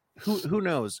who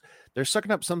knows. They're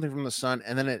sucking up something from the sun,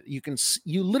 and then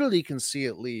you literally can see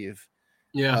it leave.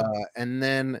 And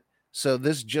then so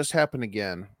this just happened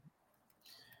again.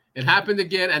 It happened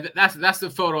again, and that's the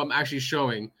photo I'm actually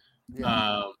showing. Yep.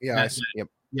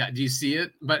 Yeah, do you see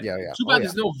it? But yeah. Too bad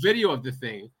there's no video of the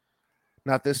thing.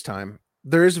 Not this time.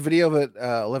 There is a video of it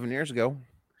 11 years ago.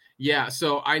 Yeah,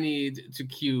 so I need to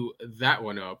cue that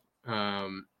one up.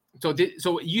 So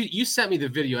you sent me the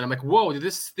video, and I'm like, whoa, did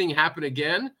this thing happen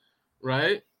again?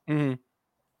 Right?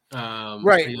 Mm-hmm.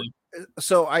 Right.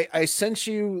 So I sent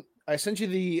you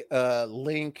the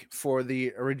link for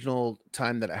the original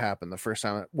time that it happened, the first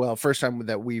time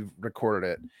that we recorded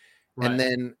it. Right. And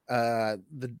then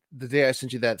the day I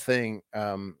sent you that thing,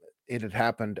 it had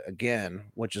happened again,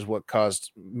 which is what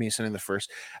caused me sending the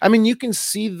first. I mean, you can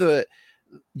see the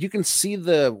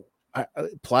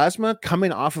plasma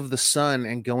coming off of the sun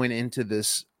and going into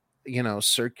this,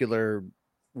 circular,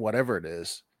 whatever it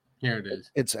is. Here it is.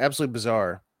 It's absolutely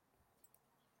bizarre.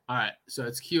 All right, so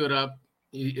let's cue it up.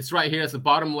 It's right here. It's the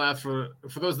bottom left. For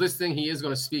those listening, he is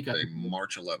going to speak.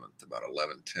 March 11th, about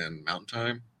 11:10 Mountain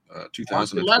Time,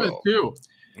 2012. 11 too.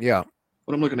 Yeah.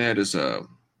 What I'm looking at is a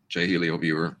J Helio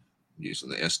viewer using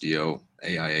the SDO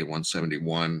AIA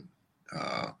 171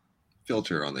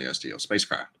 filter on the SDO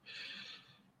spacecraft.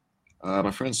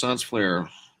 My friend Sans Flare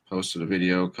posted a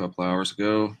video a couple hours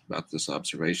ago about this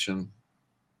observation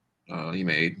he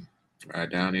made right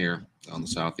down here on the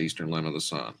southeastern limb of the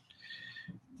sun.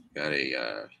 Got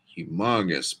a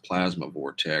humongous plasma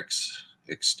vortex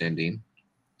extending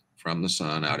from the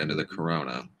sun out into the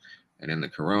corona. And in the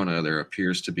corona, there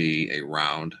appears to be a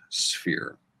round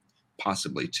sphere,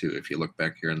 possibly two. If you look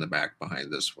back here in the back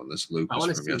behind this one, this loop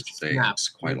is from yesterday. It's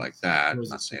quite like that. I'm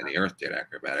not saying the Earth did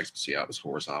acrobatics, but see how it was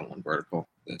horizontal and vertical.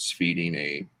 That's feeding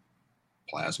a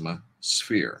plasma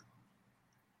sphere.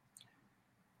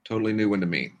 Totally new one to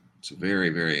me. It's very,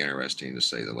 very interesting to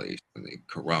say the least. In the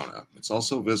corona, it's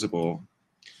also visible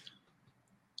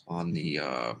on the,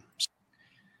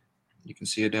 you can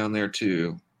see it down there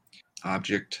too.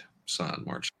 Object Sun,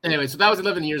 March. Anyway, so that was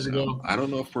 11 years So, ago. I don't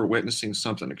know if we're witnessing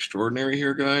something extraordinary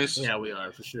here, guys. Yeah, we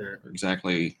are for sure. Or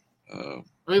exactly I what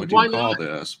mean, you why call not?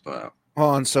 this, but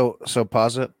Hold on, so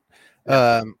pause it.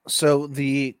 Yeah. So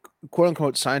the quote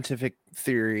unquote scientific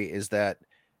theory is that,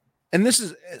 and this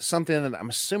is something that I'm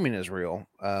assuming is real.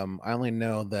 I only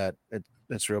know that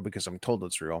it's real because I'm told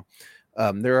it's real.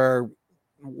 There are,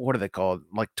 what are they called?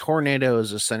 Like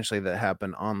tornadoes, essentially, that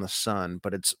happen on the sun,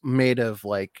 but it's made of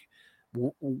like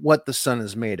what the sun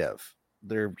is made of.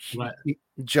 They're Right.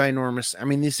 ginormous. I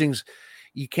mean, these things,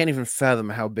 you can't even fathom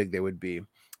how big they would be,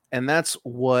 and that's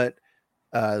what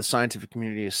the scientific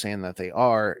community is saying that they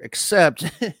are. Except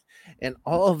in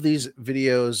all of these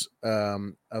videos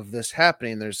of this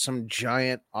happening, there's some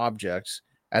giant objects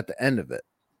at the end of it.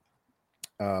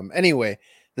 Anyway,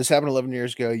 this happened 11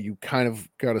 years ago. You kind of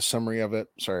got a summary of it.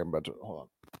 Sorry, I'm about to hold on.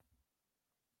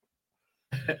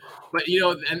 But you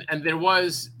know, and there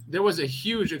was a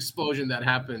huge explosion that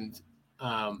happened.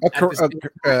 At the same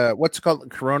time. What's it called?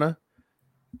 Corona.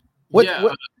 What? Yeah,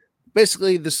 What?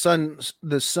 Basically, the sun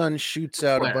shoots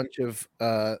out flare. a bunch of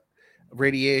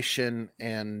radiation,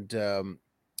 and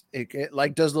it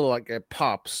like does little, like, it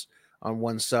pops on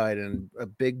one side, and a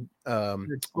big It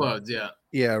explodes.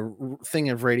 Yeah. thing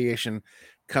of radiation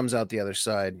comes out the other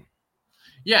side.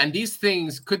 Yeah, and these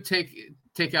things could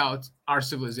take out our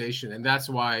civilization, and that's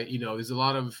why, you know, there's a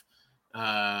lot of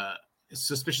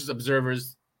suspicious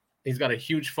observers. He's got a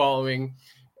huge following.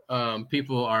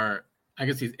 People are, I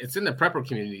guess, it's in the prepper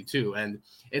community too, and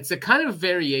it's a kind of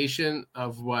variation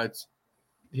of what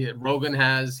Rogan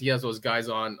has. He has those guys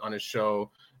on his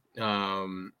show.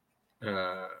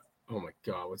 Oh my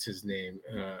God, what's his name?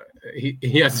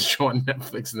 He has a show on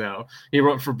Netflix now. He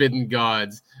wrote Forbidden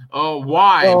Gods. Oh,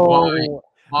 why?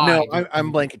 No,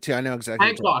 I'm blanking too. I know exactly.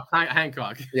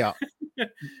 Hancock. Yeah.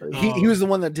 He was the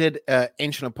one that did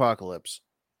Ancient Apocalypse.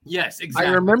 Yes, exactly.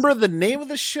 I remember the name of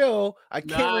the show. I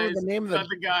can't remember the name of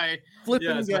the guy.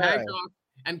 Flipping guy. Hancock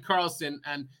and Carlson,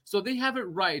 and so they have it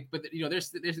right, but you know,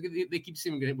 they keep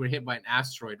saying we're hit by an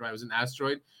asteroid, right? It was an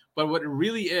asteroid, but what it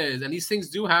really is, and these things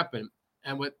do happen,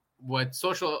 and what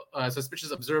social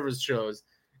suspicious observers shows,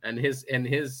 and his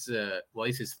well,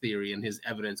 he's his theory and his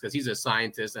evidence, because he's a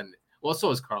scientist, and well,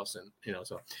 so is Carlson, you know.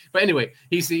 So, but anyway,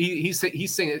 he's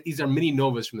saying these are mini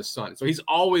novas from the sun. So he's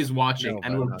always watching,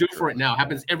 and we're due for it now. It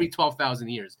happens every 12,000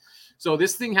 years. So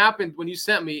this thing happened when you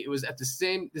sent me. It was at the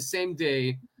same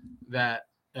day that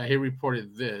he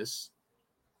reported this.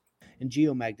 And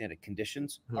geomagnetic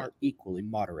conditions are equally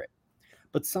moderate.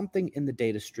 But something in the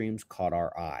data streams caught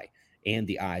our eye and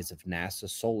the eyes of NASA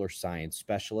solar science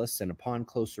specialists, and upon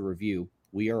closer review,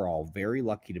 we are all very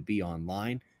lucky to be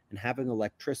online and having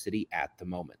electricity at the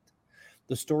moment.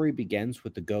 The story begins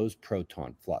with the GOES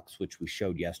proton flux, which we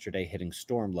showed yesterday, hitting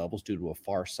storm levels due to a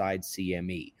far side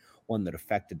CME, one that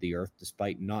affected the Earth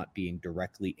despite not being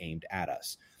directly aimed at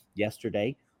us.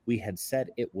 Yesterday, we had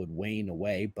said it would wane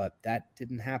away, but that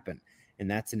didn't happen,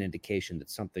 and that's an indication that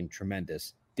something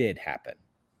tremendous did happen.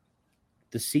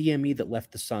 The CME that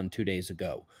left the sun 2 days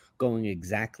ago, going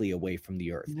exactly away from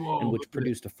the Earth, and which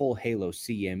produced a full halo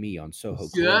CME on SOHO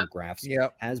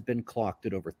coronagraphs, has been clocked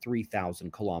at over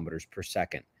 3,000 kilometers per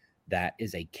second. That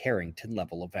is a Carrington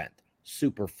level event,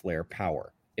 super flare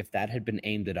power. If that had been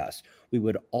aimed at us, we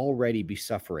would already be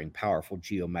suffering powerful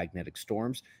geomagnetic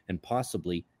storms and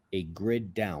possibly a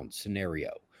grid down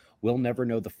scenario. We'll never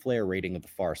know the flare rating of the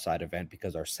far side event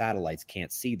because our satellites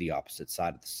can't see the opposite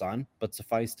side of the sun, but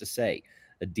suffice to say,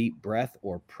 a deep breath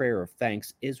or prayer of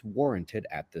thanks is warranted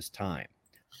at this time.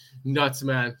 Nuts,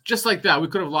 man. Just like that, we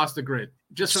could have lost the grid.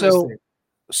 Just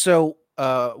so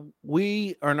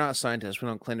we are not scientists. We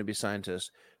don't claim to be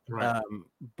scientists. Right.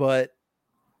 But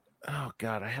oh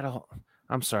God,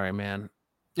 I'm sorry, man.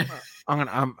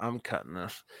 I'm cutting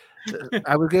this.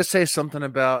 I was gonna say something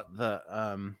about the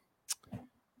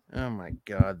oh my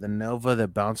God, the nova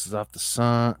that bounces off the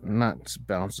sun. Not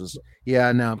bounces.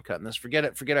 Yeah, no, I'm cutting this. Forget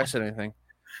it. Forget I said anything.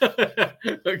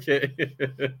 Okay.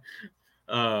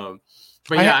 But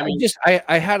yeah, I mean,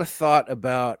 I had a thought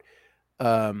about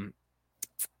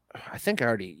I think I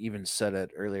already even said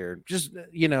it earlier. Just,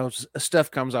 you know,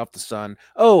 stuff comes off the sun.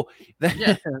 Oh,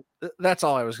 that's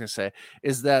all I was going to say,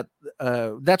 is that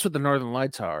that's what the Northern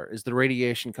Lights are, is the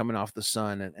radiation coming off the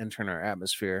sun and entering our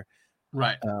atmosphere.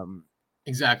 Right.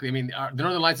 Exactly. I mean, the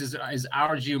Northern Lights is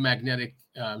our geomagnetic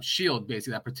shield,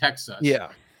 basically, that protects us. Yeah.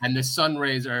 And the sun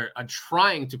rays are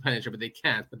trying to penetrate, but they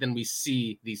can't. But then we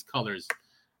see these colors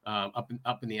up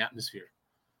in the atmosphere.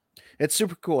 It's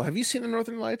super cool. Have you seen the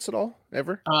Northern Lights at all?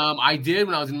 Ever? I did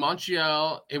when I was in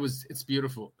Montreal. It's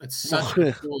beautiful. It's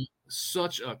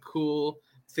such a cool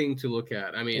thing to look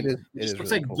at. I mean, It it just is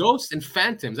looks really like cool. ghosts and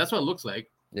phantoms. That's what it looks like.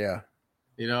 Yeah.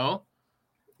 You know?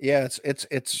 Yeah,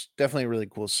 it's definitely a really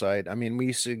cool sight. I mean, we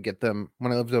used to get them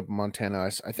when I lived up in Montana.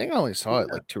 I think I only saw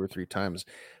it like 2 or 3 times,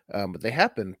 but they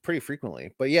happen pretty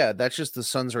frequently. But yeah, that's just the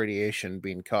sun's radiation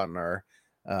being caught in our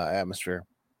atmosphere.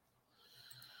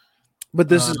 But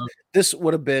this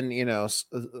would have been,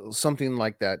 something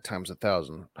like that times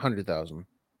 1,000, 100,000.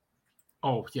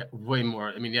 Oh yeah, way more.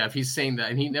 I mean, yeah, if he's saying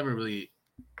that, and he's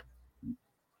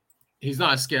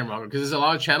not a scaremonger, because there's a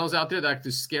lot of channels out there that like to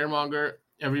scaremonger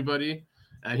everybody,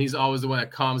 and he's always the one that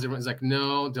calms everyone. He's like,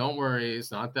 no, don't worry, it's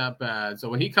not that bad. So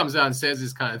when he comes out and says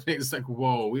this kind of thing, it's like,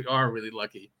 whoa, we are really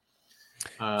lucky.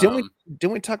 Didn't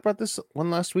we talk about this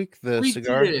one last week? The we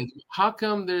cigar. did. How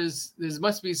come there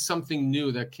must be something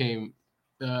new that came?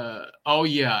 Oh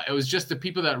yeah, it was just the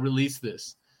people that released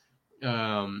this.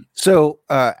 So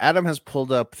Adam has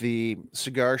pulled up the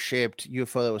cigar-shaped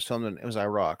UFO that was filmed in, it was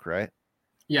Iraq, right?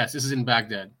 Yes, this is in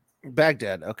Baghdad.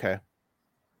 Baghdad, okay.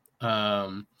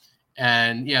 And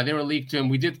yeah, they were leaked to him.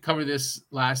 We did cover this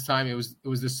last time. It was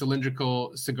the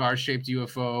cylindrical cigar-shaped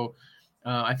UFO.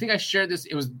 I think I shared this.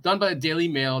 It was done by the Daily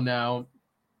Mail now.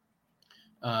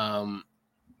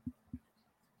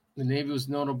 The Navy was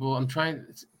notable. I'm trying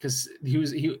because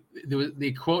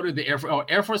they quoted the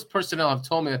Air Force personnel have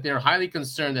told me that they are highly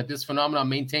concerned that this phenomenon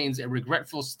maintains a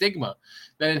regretful stigma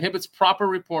that inhibits proper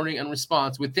reporting and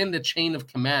response within the chain of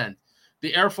command.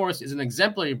 The Air Force is an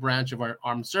exemplary branch of our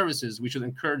armed services. We should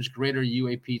encourage greater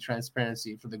UAP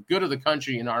transparency for the good of the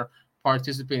country in our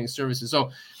participating services.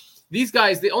 So these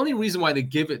guys, the only reason why they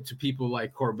give it to people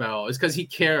like Corbell is because he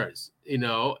cares,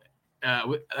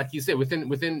 like you said,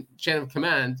 within chain of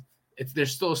command,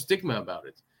 there's still a stigma about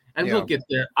it, and we'll get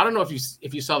there. I don't know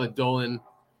if you saw the Dolan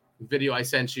video I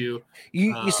sent you.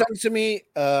 You sent it to me.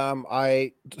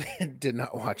 I did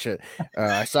not watch it.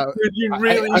 I saw. You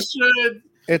really should.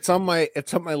 It's on my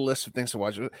list of things to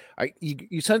watch.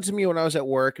 You sent it to me when I was at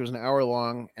work. It was an hour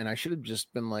long, and I should have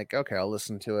just been like, okay, I'll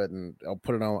listen to it and I'll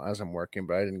put it on as I'm working,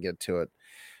 but I didn't get to it.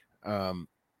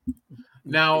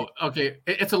 Now, okay,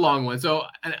 it's a long one. So,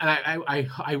 and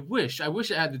I wish I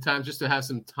had the time just to have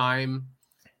some timestamps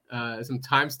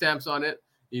on it.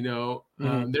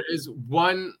 There is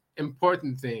one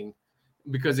important thing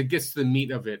because it gets to the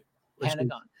meat of it.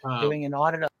 Pentagon doing an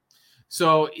audit.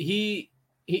 So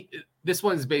this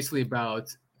one's basically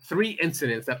about 3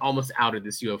 incidents that almost outed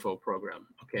this UFO program.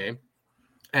 Okay.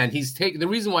 And the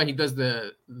reason why he does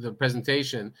the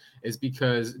presentation is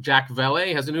because Jack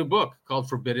Vallée has a new book called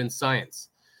Forbidden Science.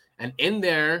 And in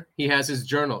there, he has his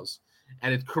journals.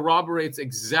 And it corroborates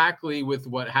exactly with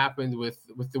what happened with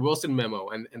the Wilson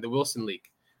memo and the Wilson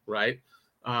leak, right?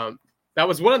 That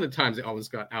was one of the times it almost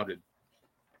got outed.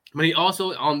 But he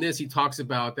also, on this, he talks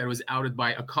about that it was outed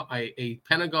by a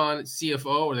Pentagon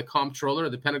CFO or the comptroller,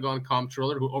 the Pentagon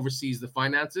comptroller who oversees the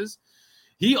finances.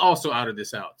 He also outed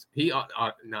this out. He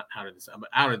not outed this out, but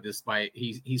outed this by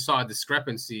he saw a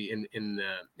discrepancy in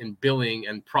billing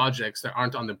and projects that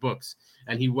aren't on the books,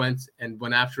 and he went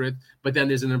after it. But then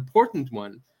there's an important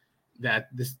one that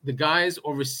the guys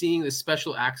overseeing the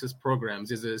special access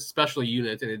programs is a special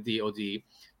unit in the DoD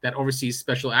that oversees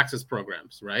special access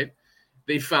programs, right?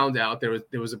 They found out there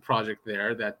was a project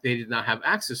there that they did not have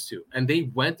access to, and they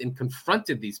went and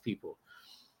confronted these people.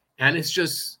 And it's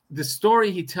just the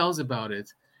story he tells about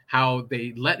it, how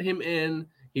they let him in.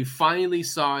 He finally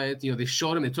saw it. They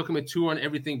showed him, they took him a tour and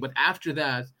everything. But after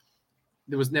that,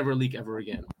 there was never a leak ever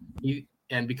again.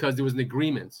 And because there was an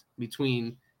agreement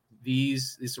between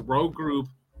this rogue group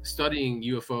studying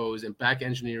UFOs and back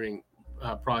engineering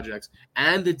projects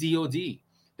and the DoD,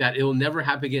 that it will never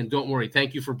happen again. Don't worry.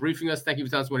 Thank you for briefing us. Thank you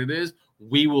for telling us what it is.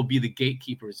 We will be the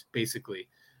gatekeepers, basically.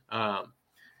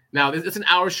 Now, it's an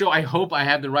hour show. I hope I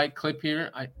have the right clip here.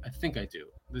 I think I do.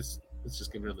 Let's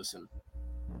just give it a listen.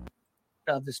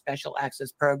 Of the special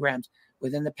access programs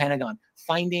within the Pentagon,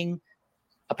 finding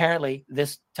apparently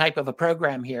this type of a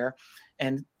program here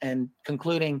and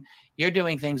concluding you're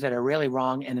doing things that are really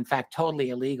wrong and in fact totally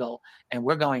illegal, and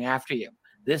we're going after you.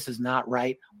 This is not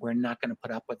right. We're not going to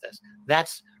put up with this.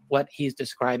 That's what he's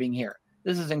describing here.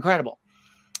 This is incredible.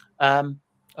 Let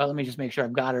me just make sure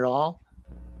I've got it all.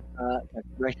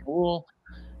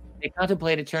 They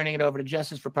contemplated turning it over to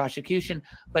justice for prosecution,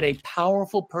 but a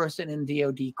powerful person in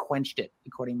DoD quenched it,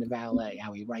 according to Vallée,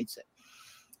 how he writes it.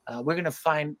 We're going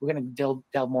to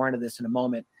delve more into this in a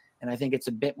moment, and I think it's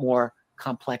a bit more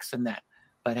complex than that.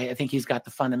 But I think he's got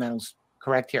the fundamentals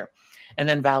correct here. And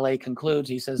then Vallée concludes,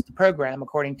 he says, the program,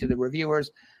 according to the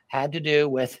reviewers, had to do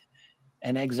with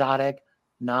an exotic,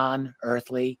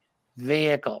 non-earthly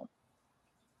vehicle.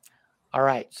 All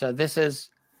right, so this is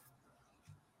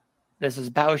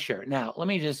Bauscher. Now, let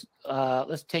me just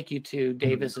let's take you to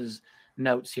Davis's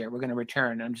notes here. We're going to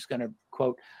return. I'm just going to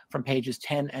quote from pages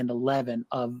 10 and 11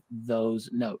 of those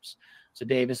notes. So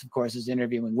Davis, of course, is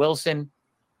interviewing Wilson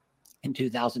in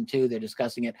 2002. They're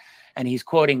discussing it, and he's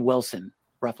quoting Wilson,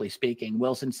 roughly speaking.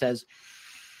 Wilson says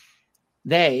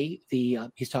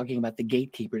he's talking about the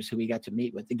gatekeepers who he got to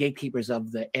meet with, the gatekeepers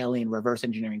of the alien reverse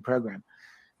engineering program.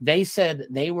 They said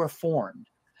they were formed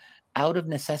out of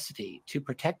necessity to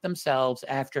protect themselves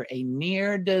after a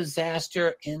near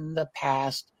disaster in the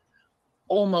past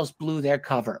almost blew their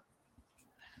cover.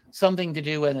 Something to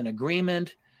do with an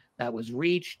agreement that was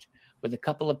reached with a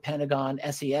couple of Pentagon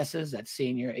SESs, that's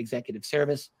Senior Executive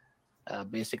Service,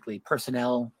 basically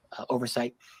personnel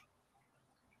oversight,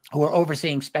 who were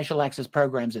overseeing special access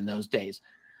programs in those days.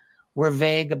 We're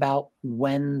vague about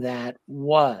when that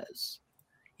was.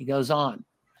 He goes on.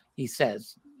 He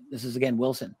says, this is again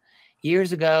Wilson,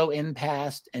 years ago in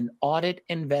past, an audit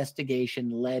investigation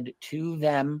led to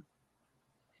them,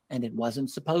 and it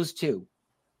wasn't supposed to,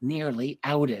 nearly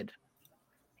outed.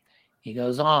 He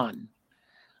goes on,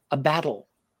 a battle,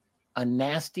 a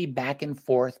nasty back and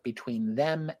forth between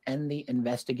them and the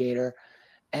investigator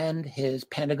and his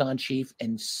Pentagon chief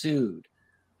ensued,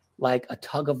 like a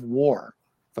tug of war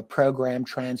for program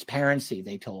transparency,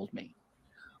 they told me.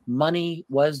 Money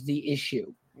was the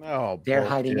issue. Oh, Their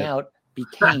bullshit. hiding out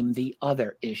became the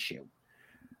other issue.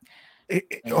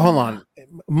 Hold on.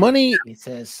 Money. He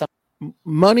says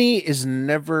money is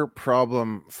never a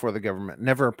problem for the government.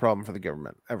 Never a problem for the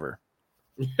government, ever.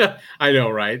 I know,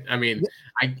 right? I mean,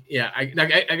 I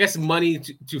guess money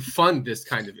to fund this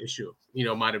kind of issue,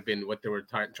 might have been what they were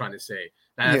trying to say.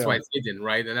 That's why it's hidden,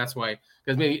 right? And that's why,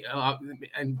 because maybe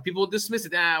and people dismiss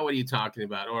it. What are you talking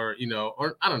about? Or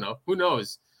or I don't know. Who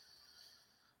knows?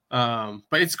 But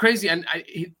it's crazy. And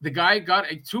the guy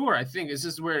got a tour. I think this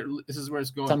is where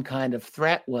it's going. Some kind of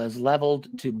threat was leveled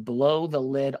to blow the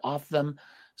lid off them,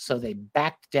 so they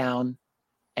backed down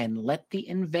and let the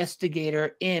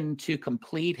investigator in to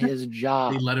complete his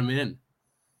job. They let him in.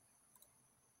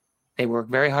 They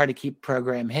worked very hard to keep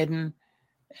program hidden.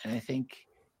 And I think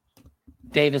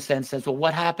Davis then says, well,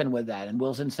 what happened with that? And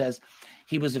Wilson says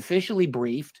he was officially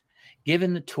briefed,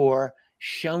 given the tour,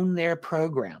 shown their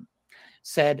program.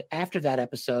 Said after that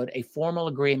episode, a formal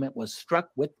agreement was struck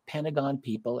with Pentagon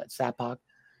people at SAPOC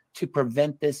to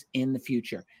prevent this in the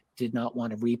future. Did not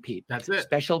want to repeat. That's it.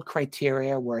 Special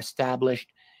criteria were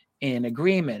established in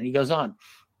agreement. And he goes on.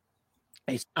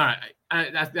 All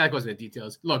right. That goes into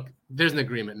details. Look, there's an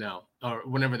agreement now, or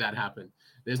whenever that happened.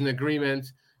 There's an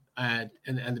agreement, and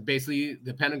basically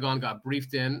the Pentagon got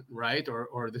briefed in, right,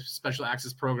 or the special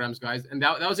access programs guys, and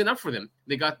that was enough for them.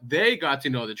 They got to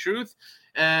know the truth,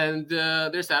 and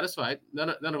they're satisfied. None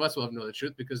of us will know the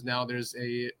truth because now there's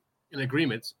an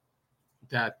agreement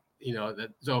that.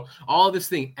 So all this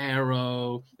thing,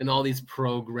 Arrow and all these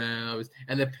programs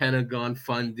and the Pentagon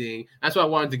funding, that's what I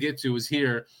wanted to get to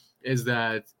is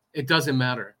that it doesn't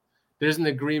matter. There's an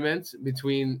agreement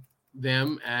between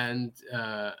them and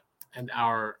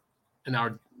our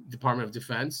Department of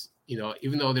Defense,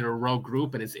 even though they're a rogue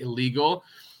group and it's illegal,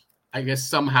 I guess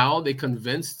somehow they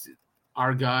convinced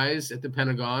our guys at the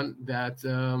Pentagon that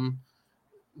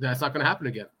that's not going to happen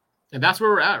again. And that's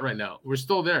where we're at right now. We're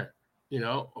still there.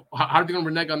 How are they going to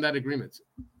renege on that agreement?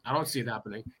 I don't see it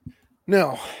happening.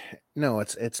 No,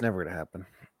 it's never going to happen.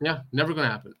 Yeah, never going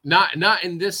to happen. Not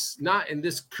in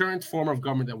this current form of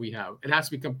government that we have. It has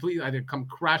to be completely either come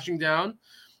crashing down,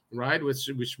 right? Which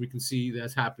we can see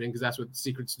that's happening because that's what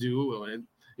secrets do. And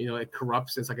it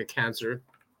corrupts. It's like a cancer.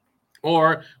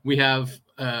 Or we have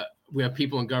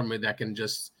people in government that can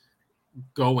just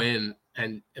go in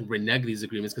and renege these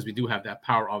agreements because we do have that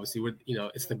power. Obviously,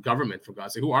 it's the government, for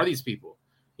God's sake. Who are these people?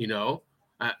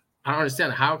 I don't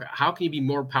understand how can you be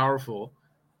more powerful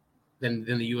than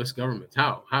the U.S. government?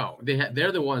 How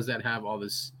they're the ones that have all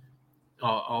this,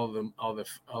 all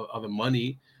the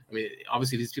money. I mean,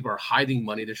 obviously these people are hiding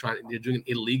money. They're doing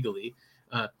it illegally.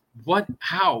 What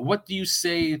do you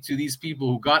say to these people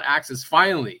who got access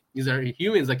finally? These are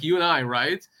humans like you and I,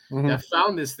 right? Mm-hmm. That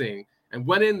found this thing and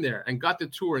went in there and got the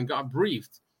tour and got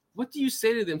briefed. What do you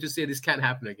say to them to say this can't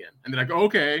happen again? And they're like,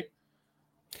 okay,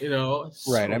 right.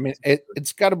 So, I mean,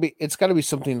 it's got to be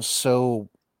something so,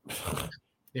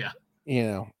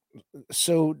 yeah,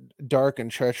 so dark and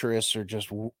treacherous or just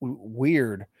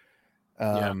weird.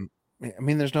 I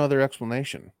mean, there's no other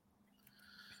explanation.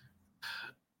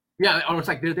 Yeah, or it's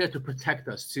like they're there to protect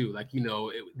us too. Like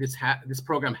this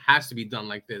program has to be done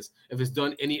like this. If it's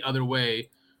done any other way,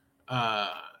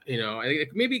 You know, and it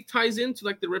maybe ties into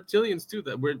like the reptilians too,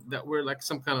 that we're like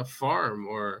some kind of farm,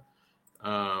 or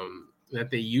that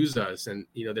they use us, and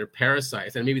you know, they're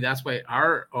parasites, and maybe that's why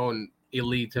our own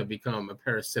elite have become a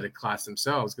parasitic class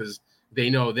themselves, because they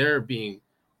know they're being,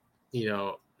 you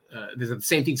know, the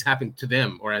same things happen to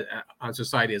them or on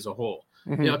society as a whole.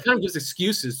 Mm-hmm. You know, it kind of gives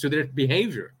excuses to their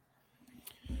behavior.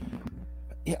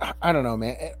 Yeah, I don't know,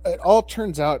 man. It all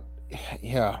turns out,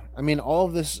 yeah. I mean, all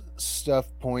of this stuff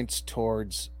points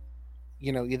towards,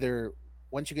 you know, either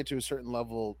once you get to a certain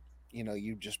level, you know,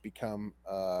 you just become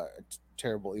a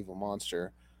terrible evil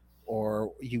monster,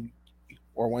 or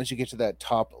once you get to that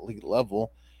top elite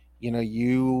level, you know,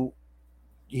 you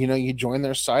join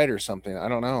their side or something. I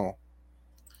don't know.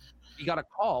 You got a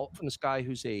call from this guy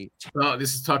who's Oh,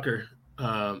 this is Tucker.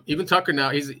 Even Tucker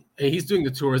now, he's doing the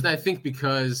tours, and I think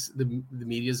because the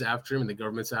media's after him and the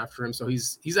government's after him, so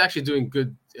he's actually doing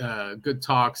good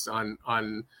talks on,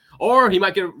 or he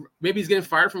might maybe he's getting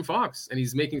fired from Fox and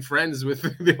he's making friends with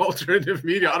the alternative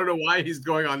media. I don't know why he's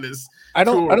going on this. I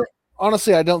don't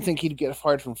honestly, I don't think he'd get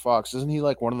fired from Fox. Isn't he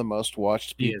like one of the most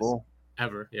watched people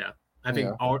ever? Yeah, I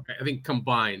think I think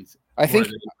combined. I think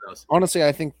honestly,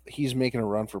 I think he's making a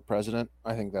run for president.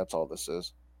 I think that's all this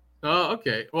is. Oh,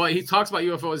 okay. Well, he talks about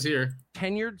UFOs here.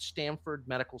 Tenured Stanford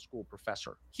Medical School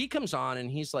professor. He comes on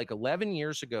and he's like, 11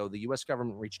 years ago, the U.S.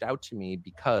 government reached out to me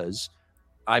because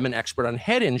I'm an expert on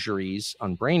head injuries,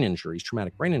 on brain injuries,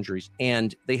 traumatic brain injuries.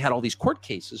 And they had all these court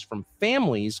cases from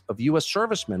families of U.S.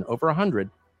 servicemen, over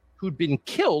 100, who'd been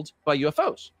killed by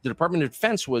UFOs. The Department of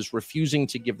Defense was refusing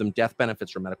to give them death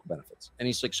benefits or medical benefits. And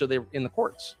he's like, so they're in the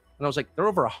courts. And I was like, there are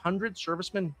over 100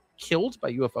 servicemen killed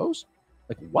by UFOs?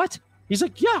 Like, what? He's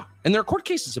like, yeah. And there are court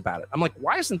cases about it. I'm like,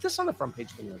 why isn't this on the front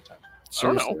page of the New York Times? I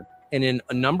don't know. And in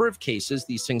a number of cases,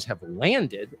 these things have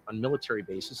landed on military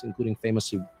bases, including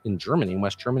famously in Germany, in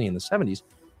West Germany in the 70s.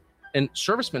 And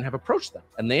servicemen have approached them.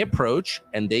 And they approach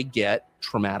and they get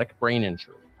traumatic brain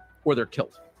injury or they're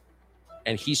killed.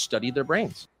 And he studied their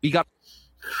brains. He got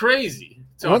crazy.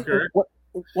 Tucker.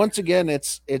 Once again,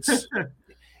 it's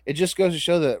it just goes to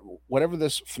show that whatever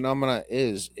this phenomena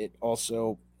is, it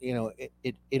also, you know,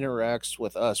 it interacts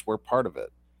with us. We're part of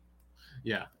it.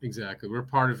 Yeah, exactly. We're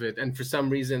part of it. And for some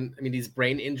reason, I mean, these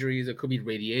brain injuries, it could be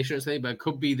radiation or something, but it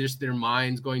could be just their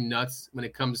minds going nuts when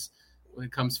it comes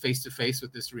face to face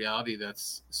with this reality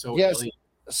that's so alien.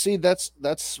 See, that's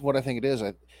what I think it is.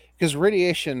 Because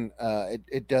radiation,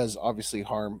 it does obviously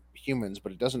harm humans,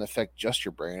 but it doesn't affect just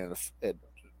your brain.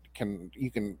 You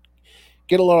can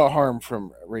get a lot of harm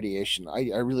from radiation.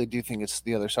 I really do think it's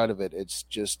the other side of it. It's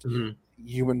just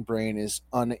human brain is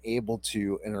unable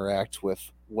to interact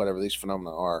with whatever these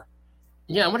phenomena are.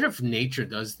 Yeah, I wonder if nature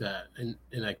does that, and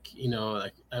like, you know,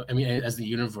 like, I mean, as the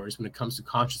universe, when it comes to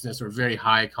consciousness or very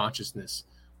high consciousness,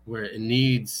 where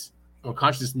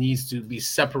consciousness needs to be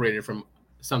separated from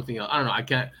something else. I don't know. I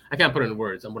can't put it in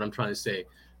words on what I'm trying to say,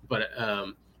 but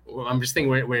I'm just thinking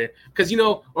where because, you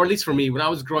know, or at least for me, when I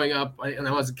was growing up and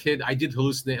I was a kid, I did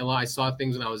hallucinate a lot. I saw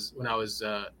things when I was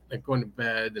like going to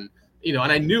bed, and you know,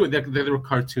 and I knew that there were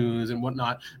cartoons and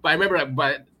whatnot.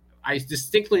 But I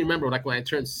distinctly remember, like, when I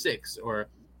turned 6, or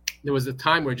there was a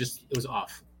time where it was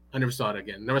off. I never saw it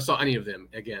again. Never saw any of them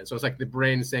again. So it's like the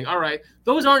brain saying, "All right,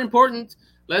 those aren't important.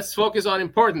 Let's focus on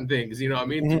important things." You know what I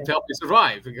mean? To help you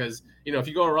survive, because you know, if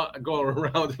you go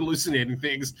around hallucinating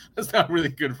things, that's not really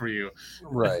good for you.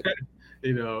 Right.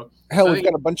 You know. Hell, we've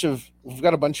got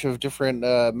a bunch of different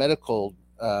medical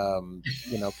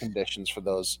you know, conditions for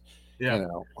those. Yeah. You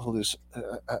know,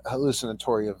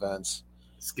 hallucinatory events.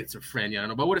 Schizophrenia. I don't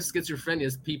know, but what if schizophrenia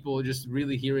is people just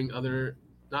really hearing other,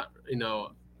 not, you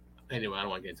know, anyway, I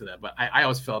don't want to get into that, but I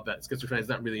always felt that schizophrenia is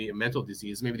not really a mental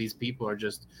disease. Maybe these people are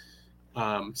just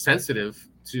sensitive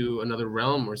to another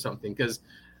realm or something. Because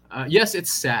yes,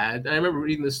 it's sad. I remember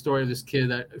reading the story of this kid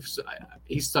that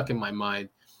he's stuck in my mind.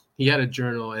 He had a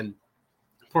journal, and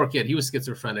poor kid, he was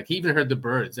schizophrenic. He even heard the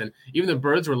birds, and even the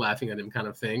birds were laughing at him, kind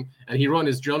of thing. And he wrote in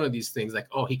his journal these things like,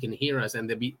 "Oh, he can hear us," and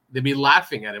they'd be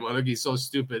laughing at him. Oh, look, he's so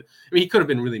stupid. I mean, he could have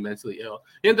been really mentally ill.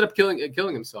 He ended up killing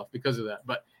himself because of that.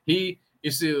 But he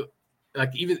used to,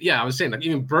 like, I was saying, like,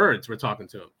 even birds were talking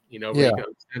to him. You know,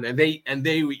 and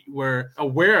they were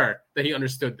aware that he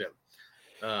understood them.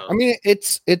 I mean,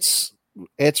 it's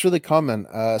really common.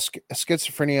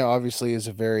 Schizophrenia obviously is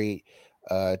a very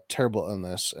terrible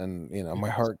illness, and you know, my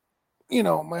heart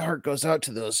goes out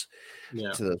to those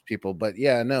people. But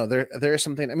yeah, no, there is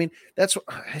something. I mean, that's,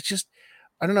 it's just,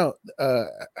 I don't know,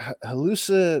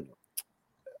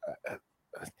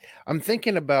 I'm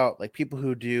thinking about like people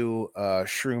who do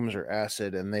shrooms or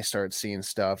acid, and they start seeing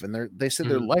stuff, and they said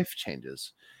their life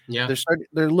changes. Yeah.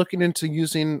 They're looking into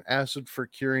using acid for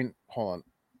curing. Hold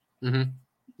on.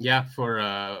 Yeah, for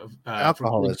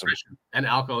alcoholism depression and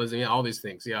alcoholism, yeah, all these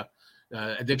things. Yeah,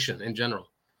 addiction in general.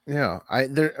 Yeah, I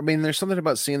mean, there's something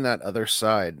about seeing that other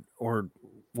side or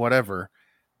whatever.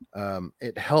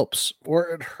 It helps or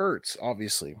it hurts,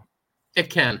 obviously. It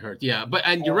can hurt, yeah. But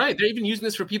and you're right. They're even using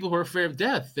this for people who are afraid of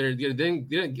death. They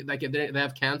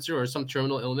have cancer or some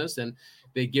terminal illness, and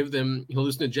they give them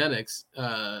hallucinogenics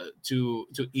to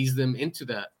ease them into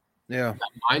that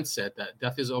mindset that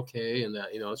death is okay, and that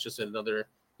it's just another.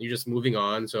 You're just moving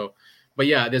on. So, but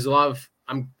yeah, there's a lot of.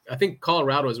 I think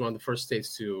Colorado is one of the first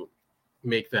states to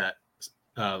make that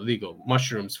legal,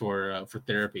 mushrooms for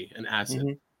therapy and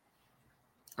acid.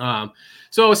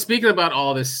 So speaking about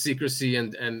all this secrecy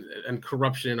and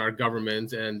corruption in our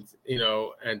government, and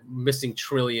and missing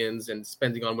trillions and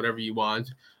spending on whatever you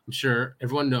want, I'm sure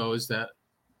everyone knows that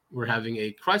we're having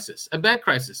a crisis, a bank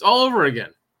crisis, all over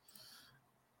again.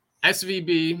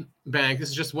 SVB Bank. This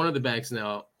is just one of the banks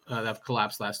now that have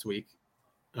collapsed last week.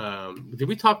 Did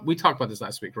we talk? We talked about this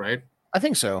last week, right? I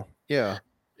think so. Yeah.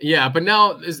 Yeah, but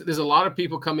now there's a lot of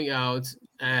people coming out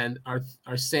and are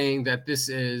saying that this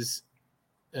is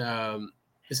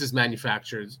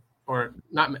manufactured, or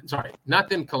not. Sorry, not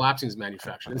them collapsing is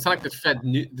manufactured. It's not like the Fed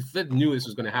knew this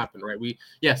was going to happen, right? We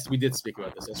did speak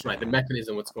about this. That's right. The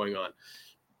mechanism, what's going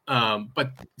on.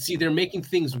 But see, they're making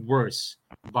things worse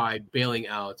by bailing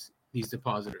out these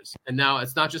depositors. And now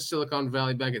it's not just Silicon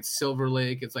Valley Bank; it's Silver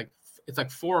Lake. It's like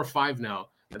 4 or 5 now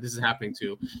that this is happening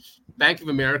to. Bank of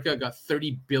America got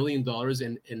 $30 billion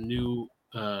in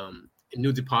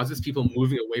new deposits, people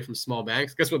moving away from small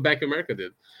banks. Guess what Bank of America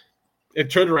did? It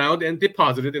turned around and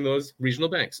deposited in those regional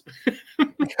banks.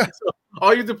 So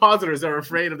all you depositors that are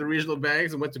afraid of the regional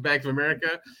banks and went to Bank of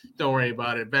America, don't worry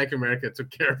about it. Bank of America took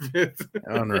care of it.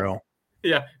 Unreal.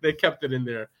 Yeah, they kept it in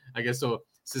there, I guess, so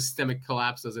systemic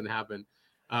collapse doesn't happen.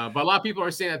 But a lot of people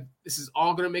are saying that this is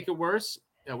all going to make it worse,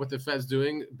 what the Fed's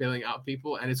doing, bailing out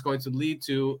people, and it's going to lead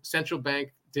to central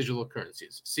bank digital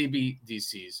currencies,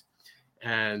 CBDCs.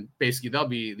 And basically, that'll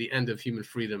be the end of human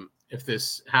freedom if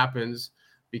this happens,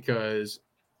 because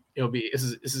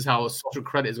this is how social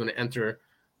credit is going to enter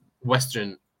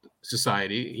Western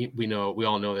society. We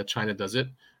all know that China does it,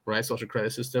 right? Social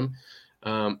credit system.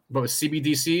 But with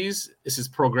CBDCs, this is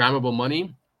programmable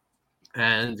money,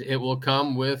 and it will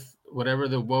come with whatever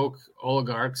the woke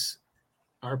oligarchs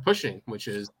are pushing, which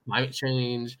is climate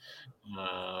change,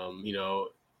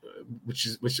 which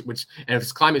and if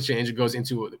it's climate change, it goes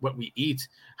into what we eat,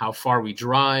 how far we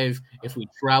drive, if we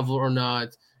travel or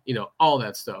not, all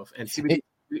that stuff, and CBD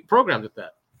programmed with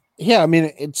that. Yeah, I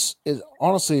mean, it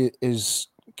honestly is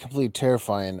completely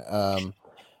terrifying.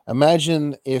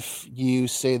 Imagine if you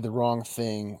say the wrong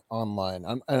thing online,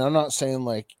 and I'm not saying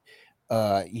like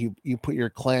you put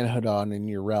your Klan hood on and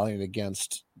you're rallying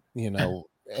against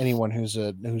anyone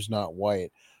who's not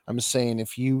white. I'm saying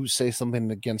if you say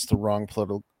something against the wrong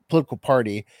political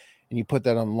party and you put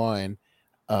that online,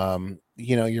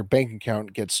 your bank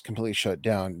account gets completely shut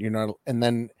down. And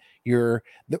then you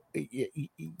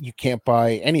can't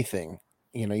buy anything.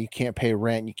 You can't pay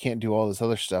rent. You can't do all this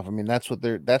other stuff. I mean, that's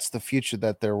the future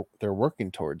that they're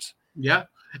working towards. Yeah.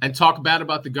 And talk bad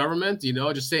about the government,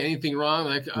 just say anything wrong.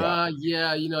 Like,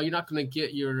 you're not going to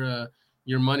get your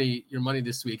money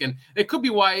this week. And it could be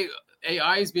why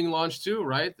AI is being launched too,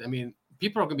 right? I mean,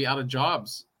 people are going to be out of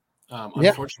jobs,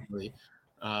 unfortunately.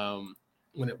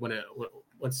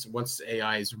 Once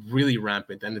AI is really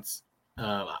rampant, and it's,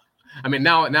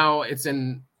 now it's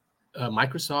in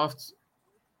Microsoft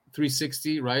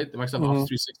 360, right? The Microsoft Office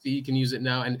 360, you can use it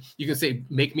now, and you can say,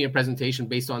 make me a presentation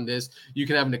based on this. You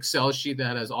can have an Excel sheet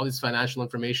that has all this financial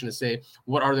information to say,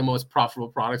 what are the most profitable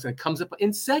products? And it comes up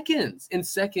in seconds.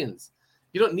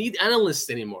 You don't need analysts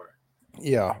anymore.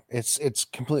 Yeah, it's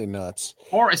completely nuts.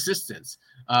 Or assistants.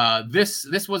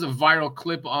 This was a viral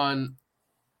clip on,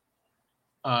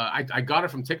 I got it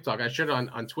from TikTok. I shared it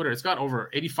on Twitter. It's got over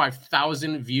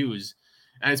 85,000 views.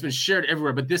 And it's been shared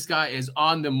everywhere, but this guy is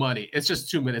on the money. It's just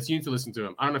 2 minutes. You need to listen to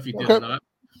him. I don't know if you did or not.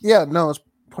 Yeah, no, let's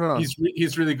put it on.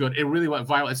 He's really good. It really went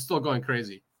viral. It's still going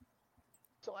crazy.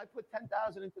 So I put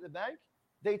 10,000 into the bank.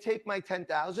 They take my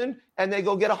 10,000 and they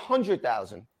go get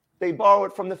 100,000. They borrow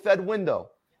it from the Fed window.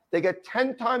 They get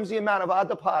 10 times the amount of our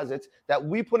deposits that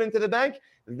we put into the bank.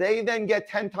 They then get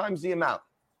 10 times the amount.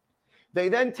 They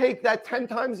then take that 10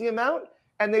 times the amount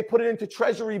and they put it into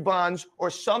treasury bonds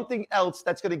or something else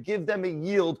that's going to give them a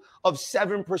yield of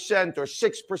 7% or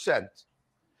 6%.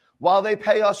 While they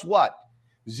pay us what?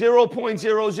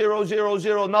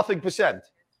 0.0000 nothing percent.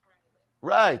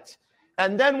 Right.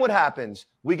 And then what happens?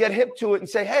 We get hip to it and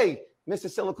say, hey, Mr.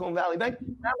 Silicon Valley Bank,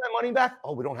 have my money back?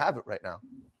 Oh, we don't have it right now.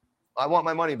 I want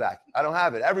my money back. I don't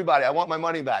have it. Everybody, I want my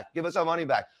money back. Give us our money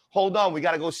back. Hold on. We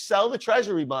got to go sell the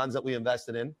treasury bonds that we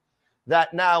invested in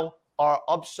that now are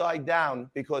upside down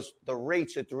because the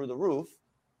rates are through the roof.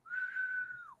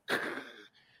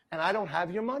 And I don't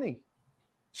have your money.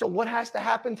 So what has to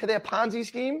happen to their Ponzi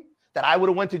scheme that I would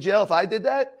have went to jail if I did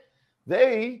that?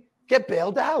 They get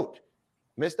bailed out.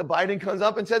 Mr. Biden comes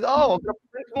up and says, oh, I'm going to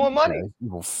print more money.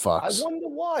 Evil fucks. I wonder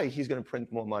why he's going to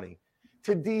print more money.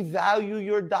 To devalue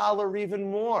your dollar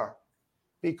even more.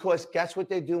 Because guess what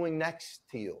they're doing next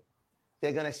to you?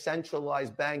 They're going to centralize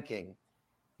banking.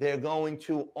 They're going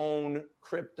to own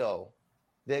crypto.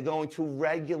 They're going to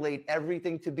regulate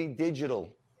everything to be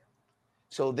digital.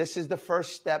 So this is the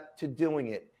first step to doing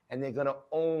it. And they're going to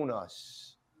own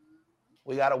us.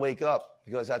 We got to wake up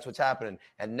because that's what's happening.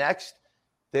 And next,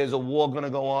 there's a war going to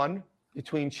go on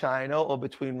between China or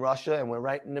between Russia, and we're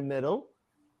right in the middle,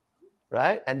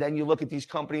 right? And then you look at these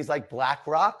companies like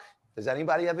BlackRock. Does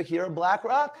anybody ever hear of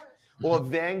BlackRock or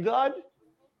Vanguard?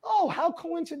 Oh, how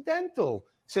coincidental.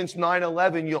 Since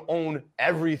 9/11, you own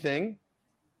everything.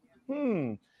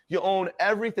 You own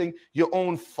everything. You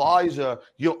own Pfizer.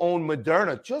 You own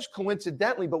Moderna, just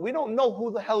coincidentally, but we don't know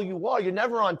who the hell you are. You're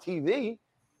never on TV.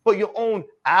 But you own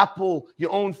Apple, you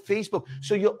own Facebook.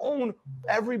 So you own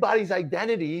everybody's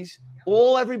identities,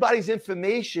 everybody's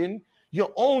information.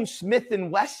 You own Smith &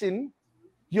 Wesson.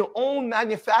 You own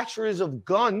manufacturers of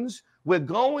guns. We're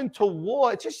going to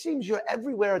war. It just seems you're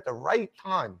everywhere at the right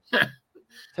time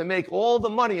to make all the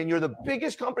money. And you're the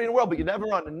biggest company in the world, but you're never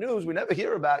on the news. We never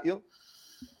hear about you.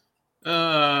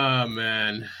 Oh,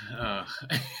 man.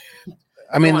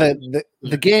 I mean,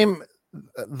 the game...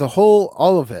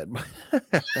 all of it,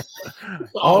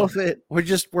 all of it.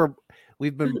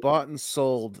 We've been bought and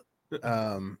sold.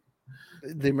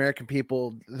 The American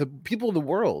people, the people of the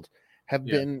world have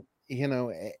been,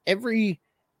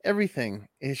 everything.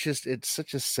 It's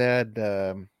such a sad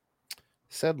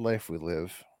life we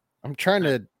live. I'm trying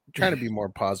to be more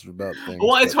positive about things.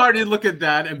 Well, it's hard to look at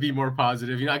that and be more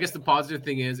positive. I guess the positive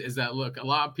thing is that, look, a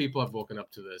lot of people have woken up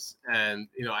to this. And,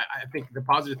 I think the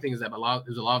positive thing is that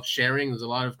there's a lot of sharing. There's a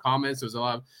lot of comments. There's a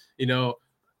lot of,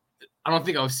 I don't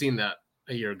think I've seen that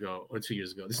a year ago or 2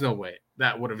 years ago. There's no way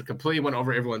that would have completely went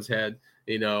over everyone's head,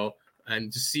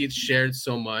 and to see it shared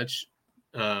so much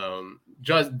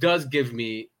just does give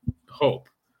me hope.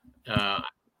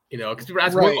 Because people are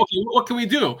asking, right. Okay, what can we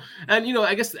do? And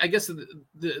I guess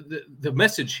the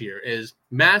message here is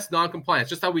mass non-compliance.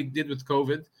 Just how we did with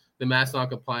COVID, the mass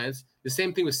non-compliance. The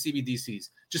same thing with CBDCs.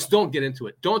 Just don't get into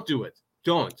it. Don't do it.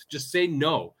 Don't. Just say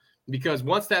no. Because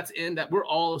once that's in, that we're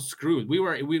all screwed. We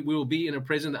will be in a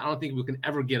prison that I don't think we can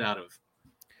ever get out of.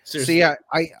 Seriously.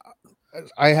 See,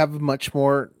 I have much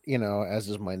more, as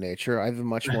is my nature. I have a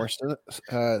much more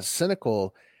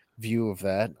cynical view of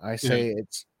that. I say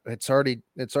it's already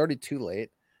too late.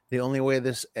 The only way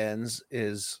this ends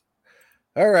is,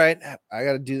 all right, I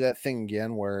got to do that thing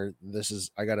again where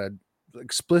I got to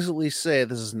explicitly say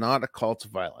this is not a call to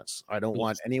violence. I don't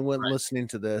want anyone listening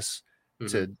to this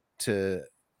to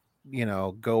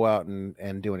go out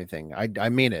and do anything. I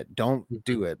mean it. Don't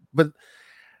do it. But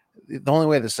the only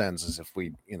way this ends is if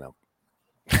we,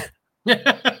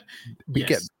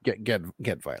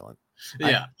 get violent.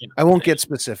 Yeah. I won't get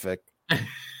specific.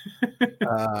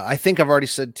 I think I've already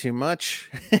said too much.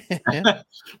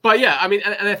 But yeah, I mean,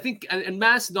 and I think and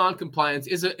mass non-compliance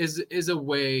is a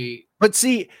way. But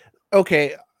see,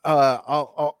 okay,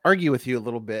 I'll argue with you a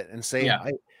little bit and say,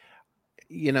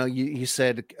 you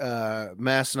said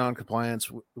mass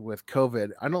non-compliance with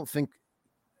COVID. I don't think.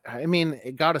 I mean,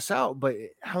 it got us out, but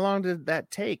how long did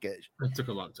that take? It took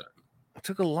a long time. It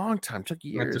took a long time. It took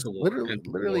years.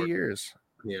 Literally years.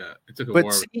 Yeah, it took a but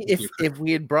war. See, if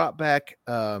we had brought back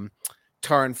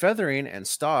tar and feathering and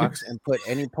stocks and put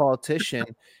any politician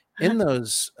in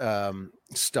those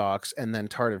stocks and then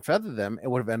tarred and feathered them, it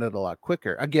would have ended a lot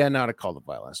quicker. Again, not a call to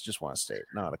violence. Just want to state,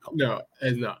 not a call. No,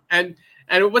 it's not. And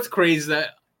what's crazy is that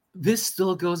this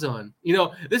still goes on.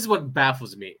 This is what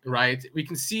baffles me, right? We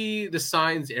can see the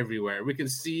signs everywhere. We can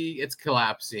see it's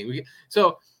collapsing.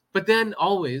 But then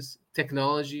always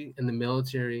technology and the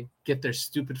military get their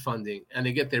stupid funding and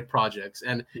they get their projects,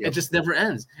 and it just never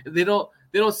ends. They don't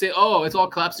say, oh, it's all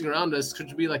collapsing around us.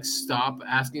 Could we stop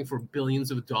asking for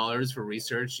billions of dollars for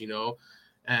research,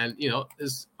 And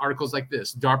there's articles like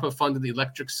this. DARPA funded the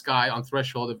electric sky on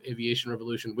threshold of aviation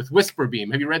revolution with whisper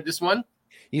beam. Have you read this one?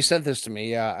 You sent this to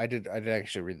me. Yeah, I did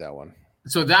actually read that one.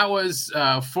 So that was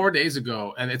 4 days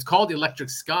ago, and it's called Electric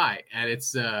Sky, and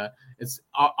it's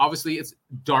obviously it's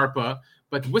DARPA,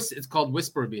 but it's called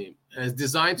Whisper Beam, and it's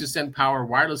designed to send power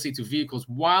wirelessly to vehicles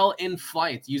while in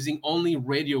flight using only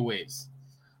radio waves.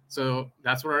 So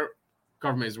that's what our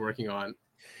government is working on.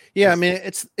 Yeah, I mean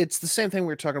it's the same thing we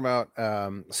were talking about.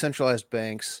 Centralized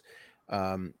banks.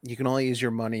 You can only use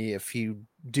your money if you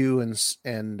do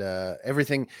and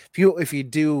everything. If you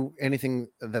do anything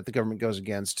that the government goes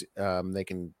against, they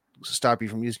can stop you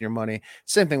from using your money.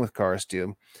 Same thing with cars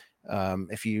too.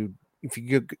 If you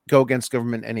go against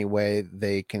government anyway,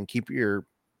 they can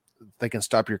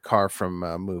stop your car from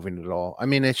moving at all. I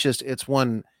mean, it just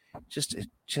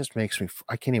makes me.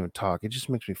 I can't even talk. It just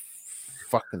makes me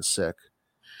fucking sick.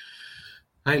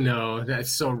 I know that's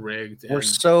so rigged.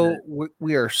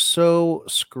 We are so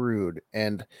screwed,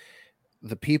 and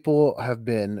the people have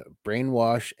been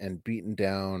brainwashed and beaten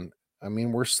down. I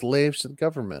mean, we're slaves to the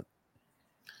government.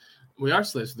 We are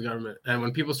slaves to the government, and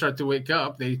when people start to wake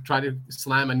up, they try to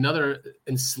slam another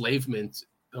enslavement.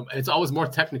 It's always more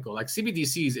technical. Like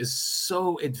CBDCs is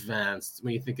so advanced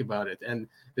when you think about it, and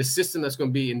the system that's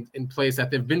going to be in place that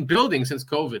they've been building since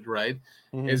COVID, right?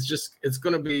 Mhm. It's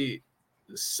going to be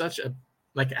such a,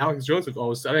 like Alex Jones would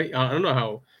always say, I don't know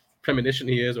how premonition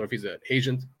he is or if he's an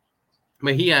agent. I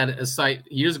mean, he had a site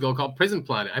years ago called Prison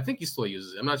Planet. I think he still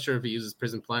uses it. I'm not sure if he uses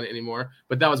Prison Planet anymore,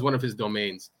 but that was one of his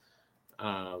domains.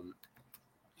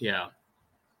 Yeah.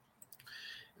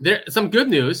 There's some good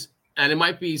news, and it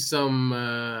might be a sign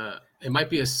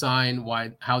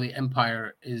how the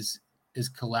empire is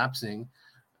collapsing.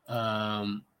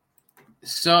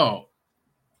 So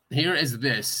here is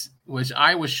this, which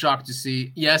I was shocked to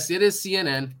see. Yes, it is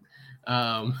CNN,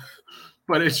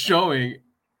 but it's showing,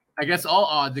 against all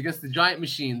odds, against the giant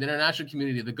machine, the international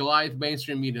community, the Goliath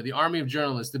mainstream media, the army of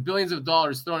journalists, the billions of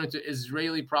dollars thrown into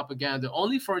Israeli propaganda,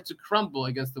 only for it to crumble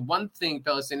against the one thing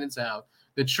Palestinians have,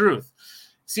 the truth.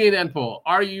 CNN poll: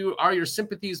 Are your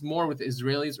sympathies more with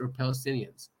Israelis or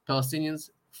Palestinians? Palestinians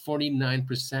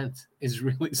 49%,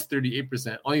 Israelis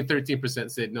 38%. Only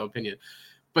 13% said no opinion.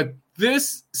 But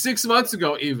this 6 months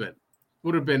ago even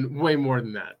would have been way more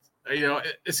than that. You know,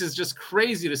 this is just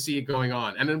crazy to see it going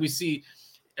on. And then we see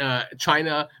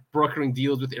China brokering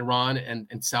deals with Iran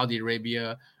and Saudi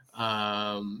Arabia.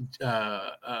 Who's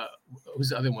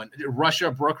the other one? Russia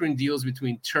brokering deals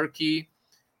between Turkey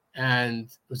and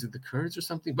was it the Kurds or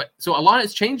something? But so a lot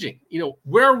is changing. You know,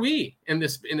 where are we in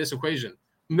this equation?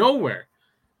 Nowhere.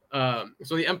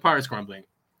 So the empire is crumbling.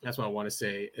 That's what I want to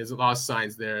say. There's a lot of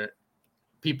signs there.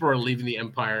 People are leaving the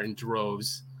empire in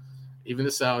droves. Even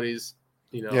the Saudis.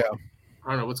 You know, Yeah. I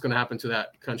don't know what's going to happen to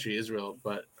that country, Israel,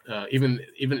 but even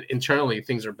internally,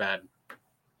 things are bad.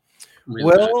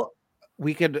 Really bad.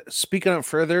 We could speak on it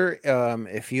further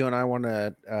if you and I want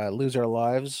to lose our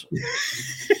lives.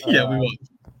 Yeah, we will.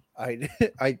 I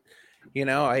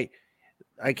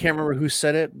can't remember who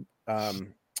said it,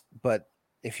 but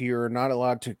if you're not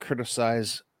allowed to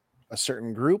criticize a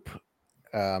certain group,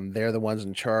 they're the ones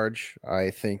in charge.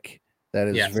 I think that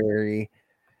is very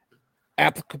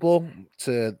applicable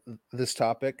to this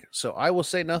topic. So I will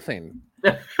say nothing.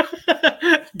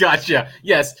 Gotcha.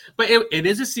 Yes, but it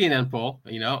is a CNN poll,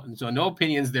 you know, so no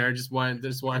opinions there. Just wanted to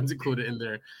include it in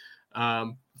there.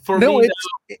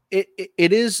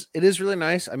 It is really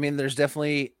nice. I mean, there's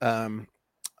definitely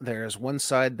there's one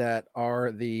side that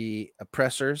are the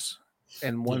oppressors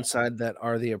and one side that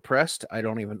are the oppressed. I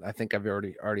think I've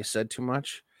already said too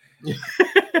much.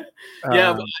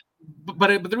 Yeah,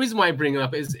 but the reason why I bring it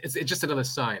up is it's just another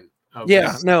sign of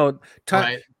I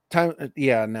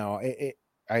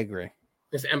agree.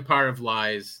 This empire of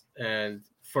lies, and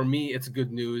for me, it's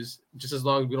good news. Just as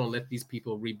long as we don't let these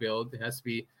people rebuild, it has to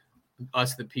be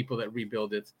us, the people, that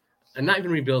rebuild it, and not even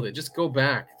rebuild it. Just go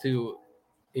back to,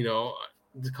 you know,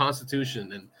 the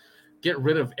Constitution and get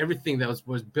rid of everything that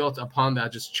was built upon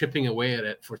that, just chipping away at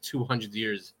it for 200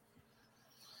 years.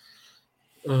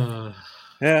 Yeah,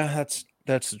 that's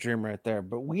the dream right there.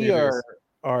 But we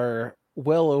are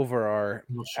well over our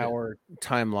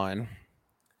timeline.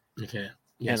 Okay.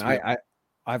 Yes, and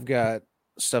I've got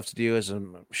stuff to do, as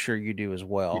I'm sure you do as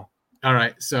well. All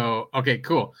right. So, okay,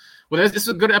 cool. Well, this is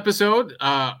a good episode.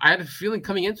 I had a feeling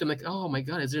coming into it, I'm like, oh my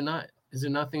God, is there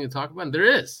nothing to talk about? And there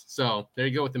is. So there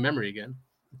you go with the memory again.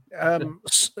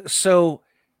 So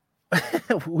I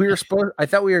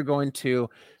thought we were going to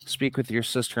speak with your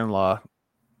sister-in-law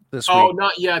this week. Oh,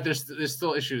 not yet. There's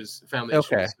still issues, family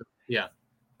issues. Okay. So, yeah.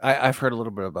 I've heard a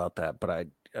little bit about that, but I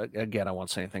won't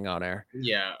say anything on air.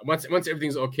 Yeah. Once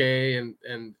everything's okay and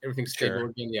everything's stable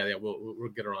again, we'll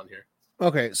get her on here.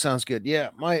 Okay, sounds good.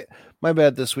 Yeah, my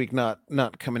bad this week not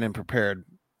coming in prepared.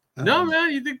 No,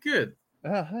 man, you did good.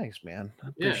 Oh, thanks, man. I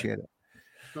Yeah. appreciate it.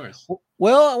 Of course.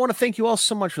 Well, I want to thank you all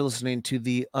so much for listening to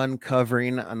the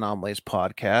Uncovering Anomalies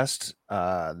podcast.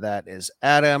 That is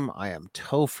Adam. I am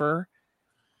Topher.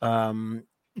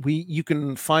 You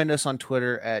can find us on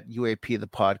Twitter at UAP the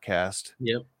podcast.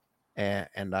 Yep.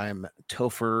 And I'm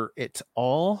Topher it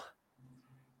all.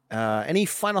 Any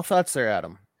final thoughts there,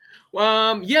 Adam?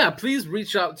 Yeah, please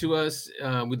reach out to us.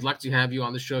 We'd like to have you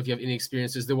on the show if you have any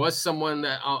experiences. There was someone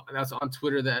that's on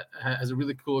Twitter that has a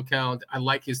really cool account. I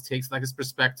like his takes, like his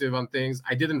perspective on things.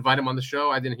 I did invite him on the show.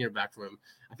 I didn't hear back from him.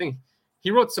 I think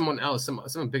he wrote someone else,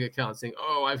 some big account saying,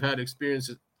 "Oh, I've had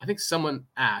experiences." I think someone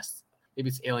asked, maybe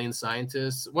it's Alien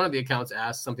Scientists. One of the accounts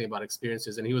asked something about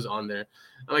experiences, and he was on there.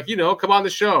 I'm like, come on the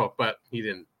show, but he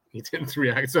didn't. He didn't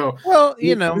react. So, well,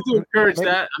 we do encourage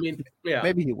that. I mean, yeah,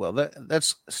 maybe he will.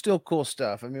 That's still cool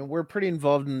stuff. I mean, we're pretty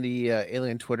involved in the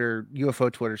alien Twitter, UFO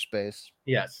Twitter space.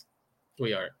 Yes,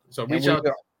 we are. So reach out.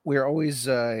 We're always,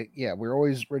 we're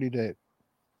always ready to.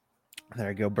 There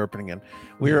I go, burping again.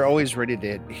 We are always ready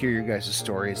to hear your guys'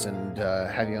 stories and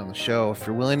have you on the show if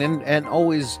you're willing. And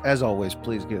always, as always,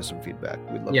 please give us some feedback.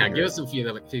 We'd love to hear give us some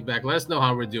feedback. Let us know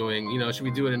how we're doing. Should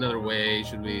we do it another way?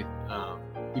 Should we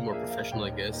be more professional, I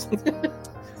guess?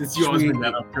 Since you always bring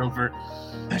that up, Topher.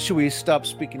 Should we stop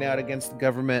speaking out against the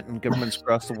government and governments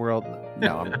across the world?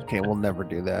 No, I'm okay. We'll never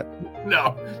do that.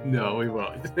 No, we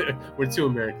won't. We're too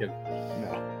American.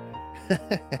 No.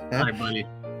 All right, buddy.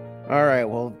 All right.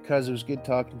 Well, cuz it was good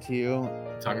talking to you.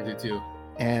 Talking to you too.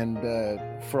 And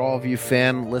for all of you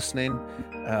fan listening,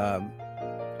 I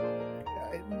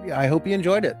hope you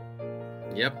enjoyed it.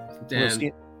 Yep.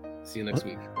 Dan, see you next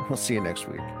week. We'll see you next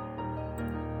week.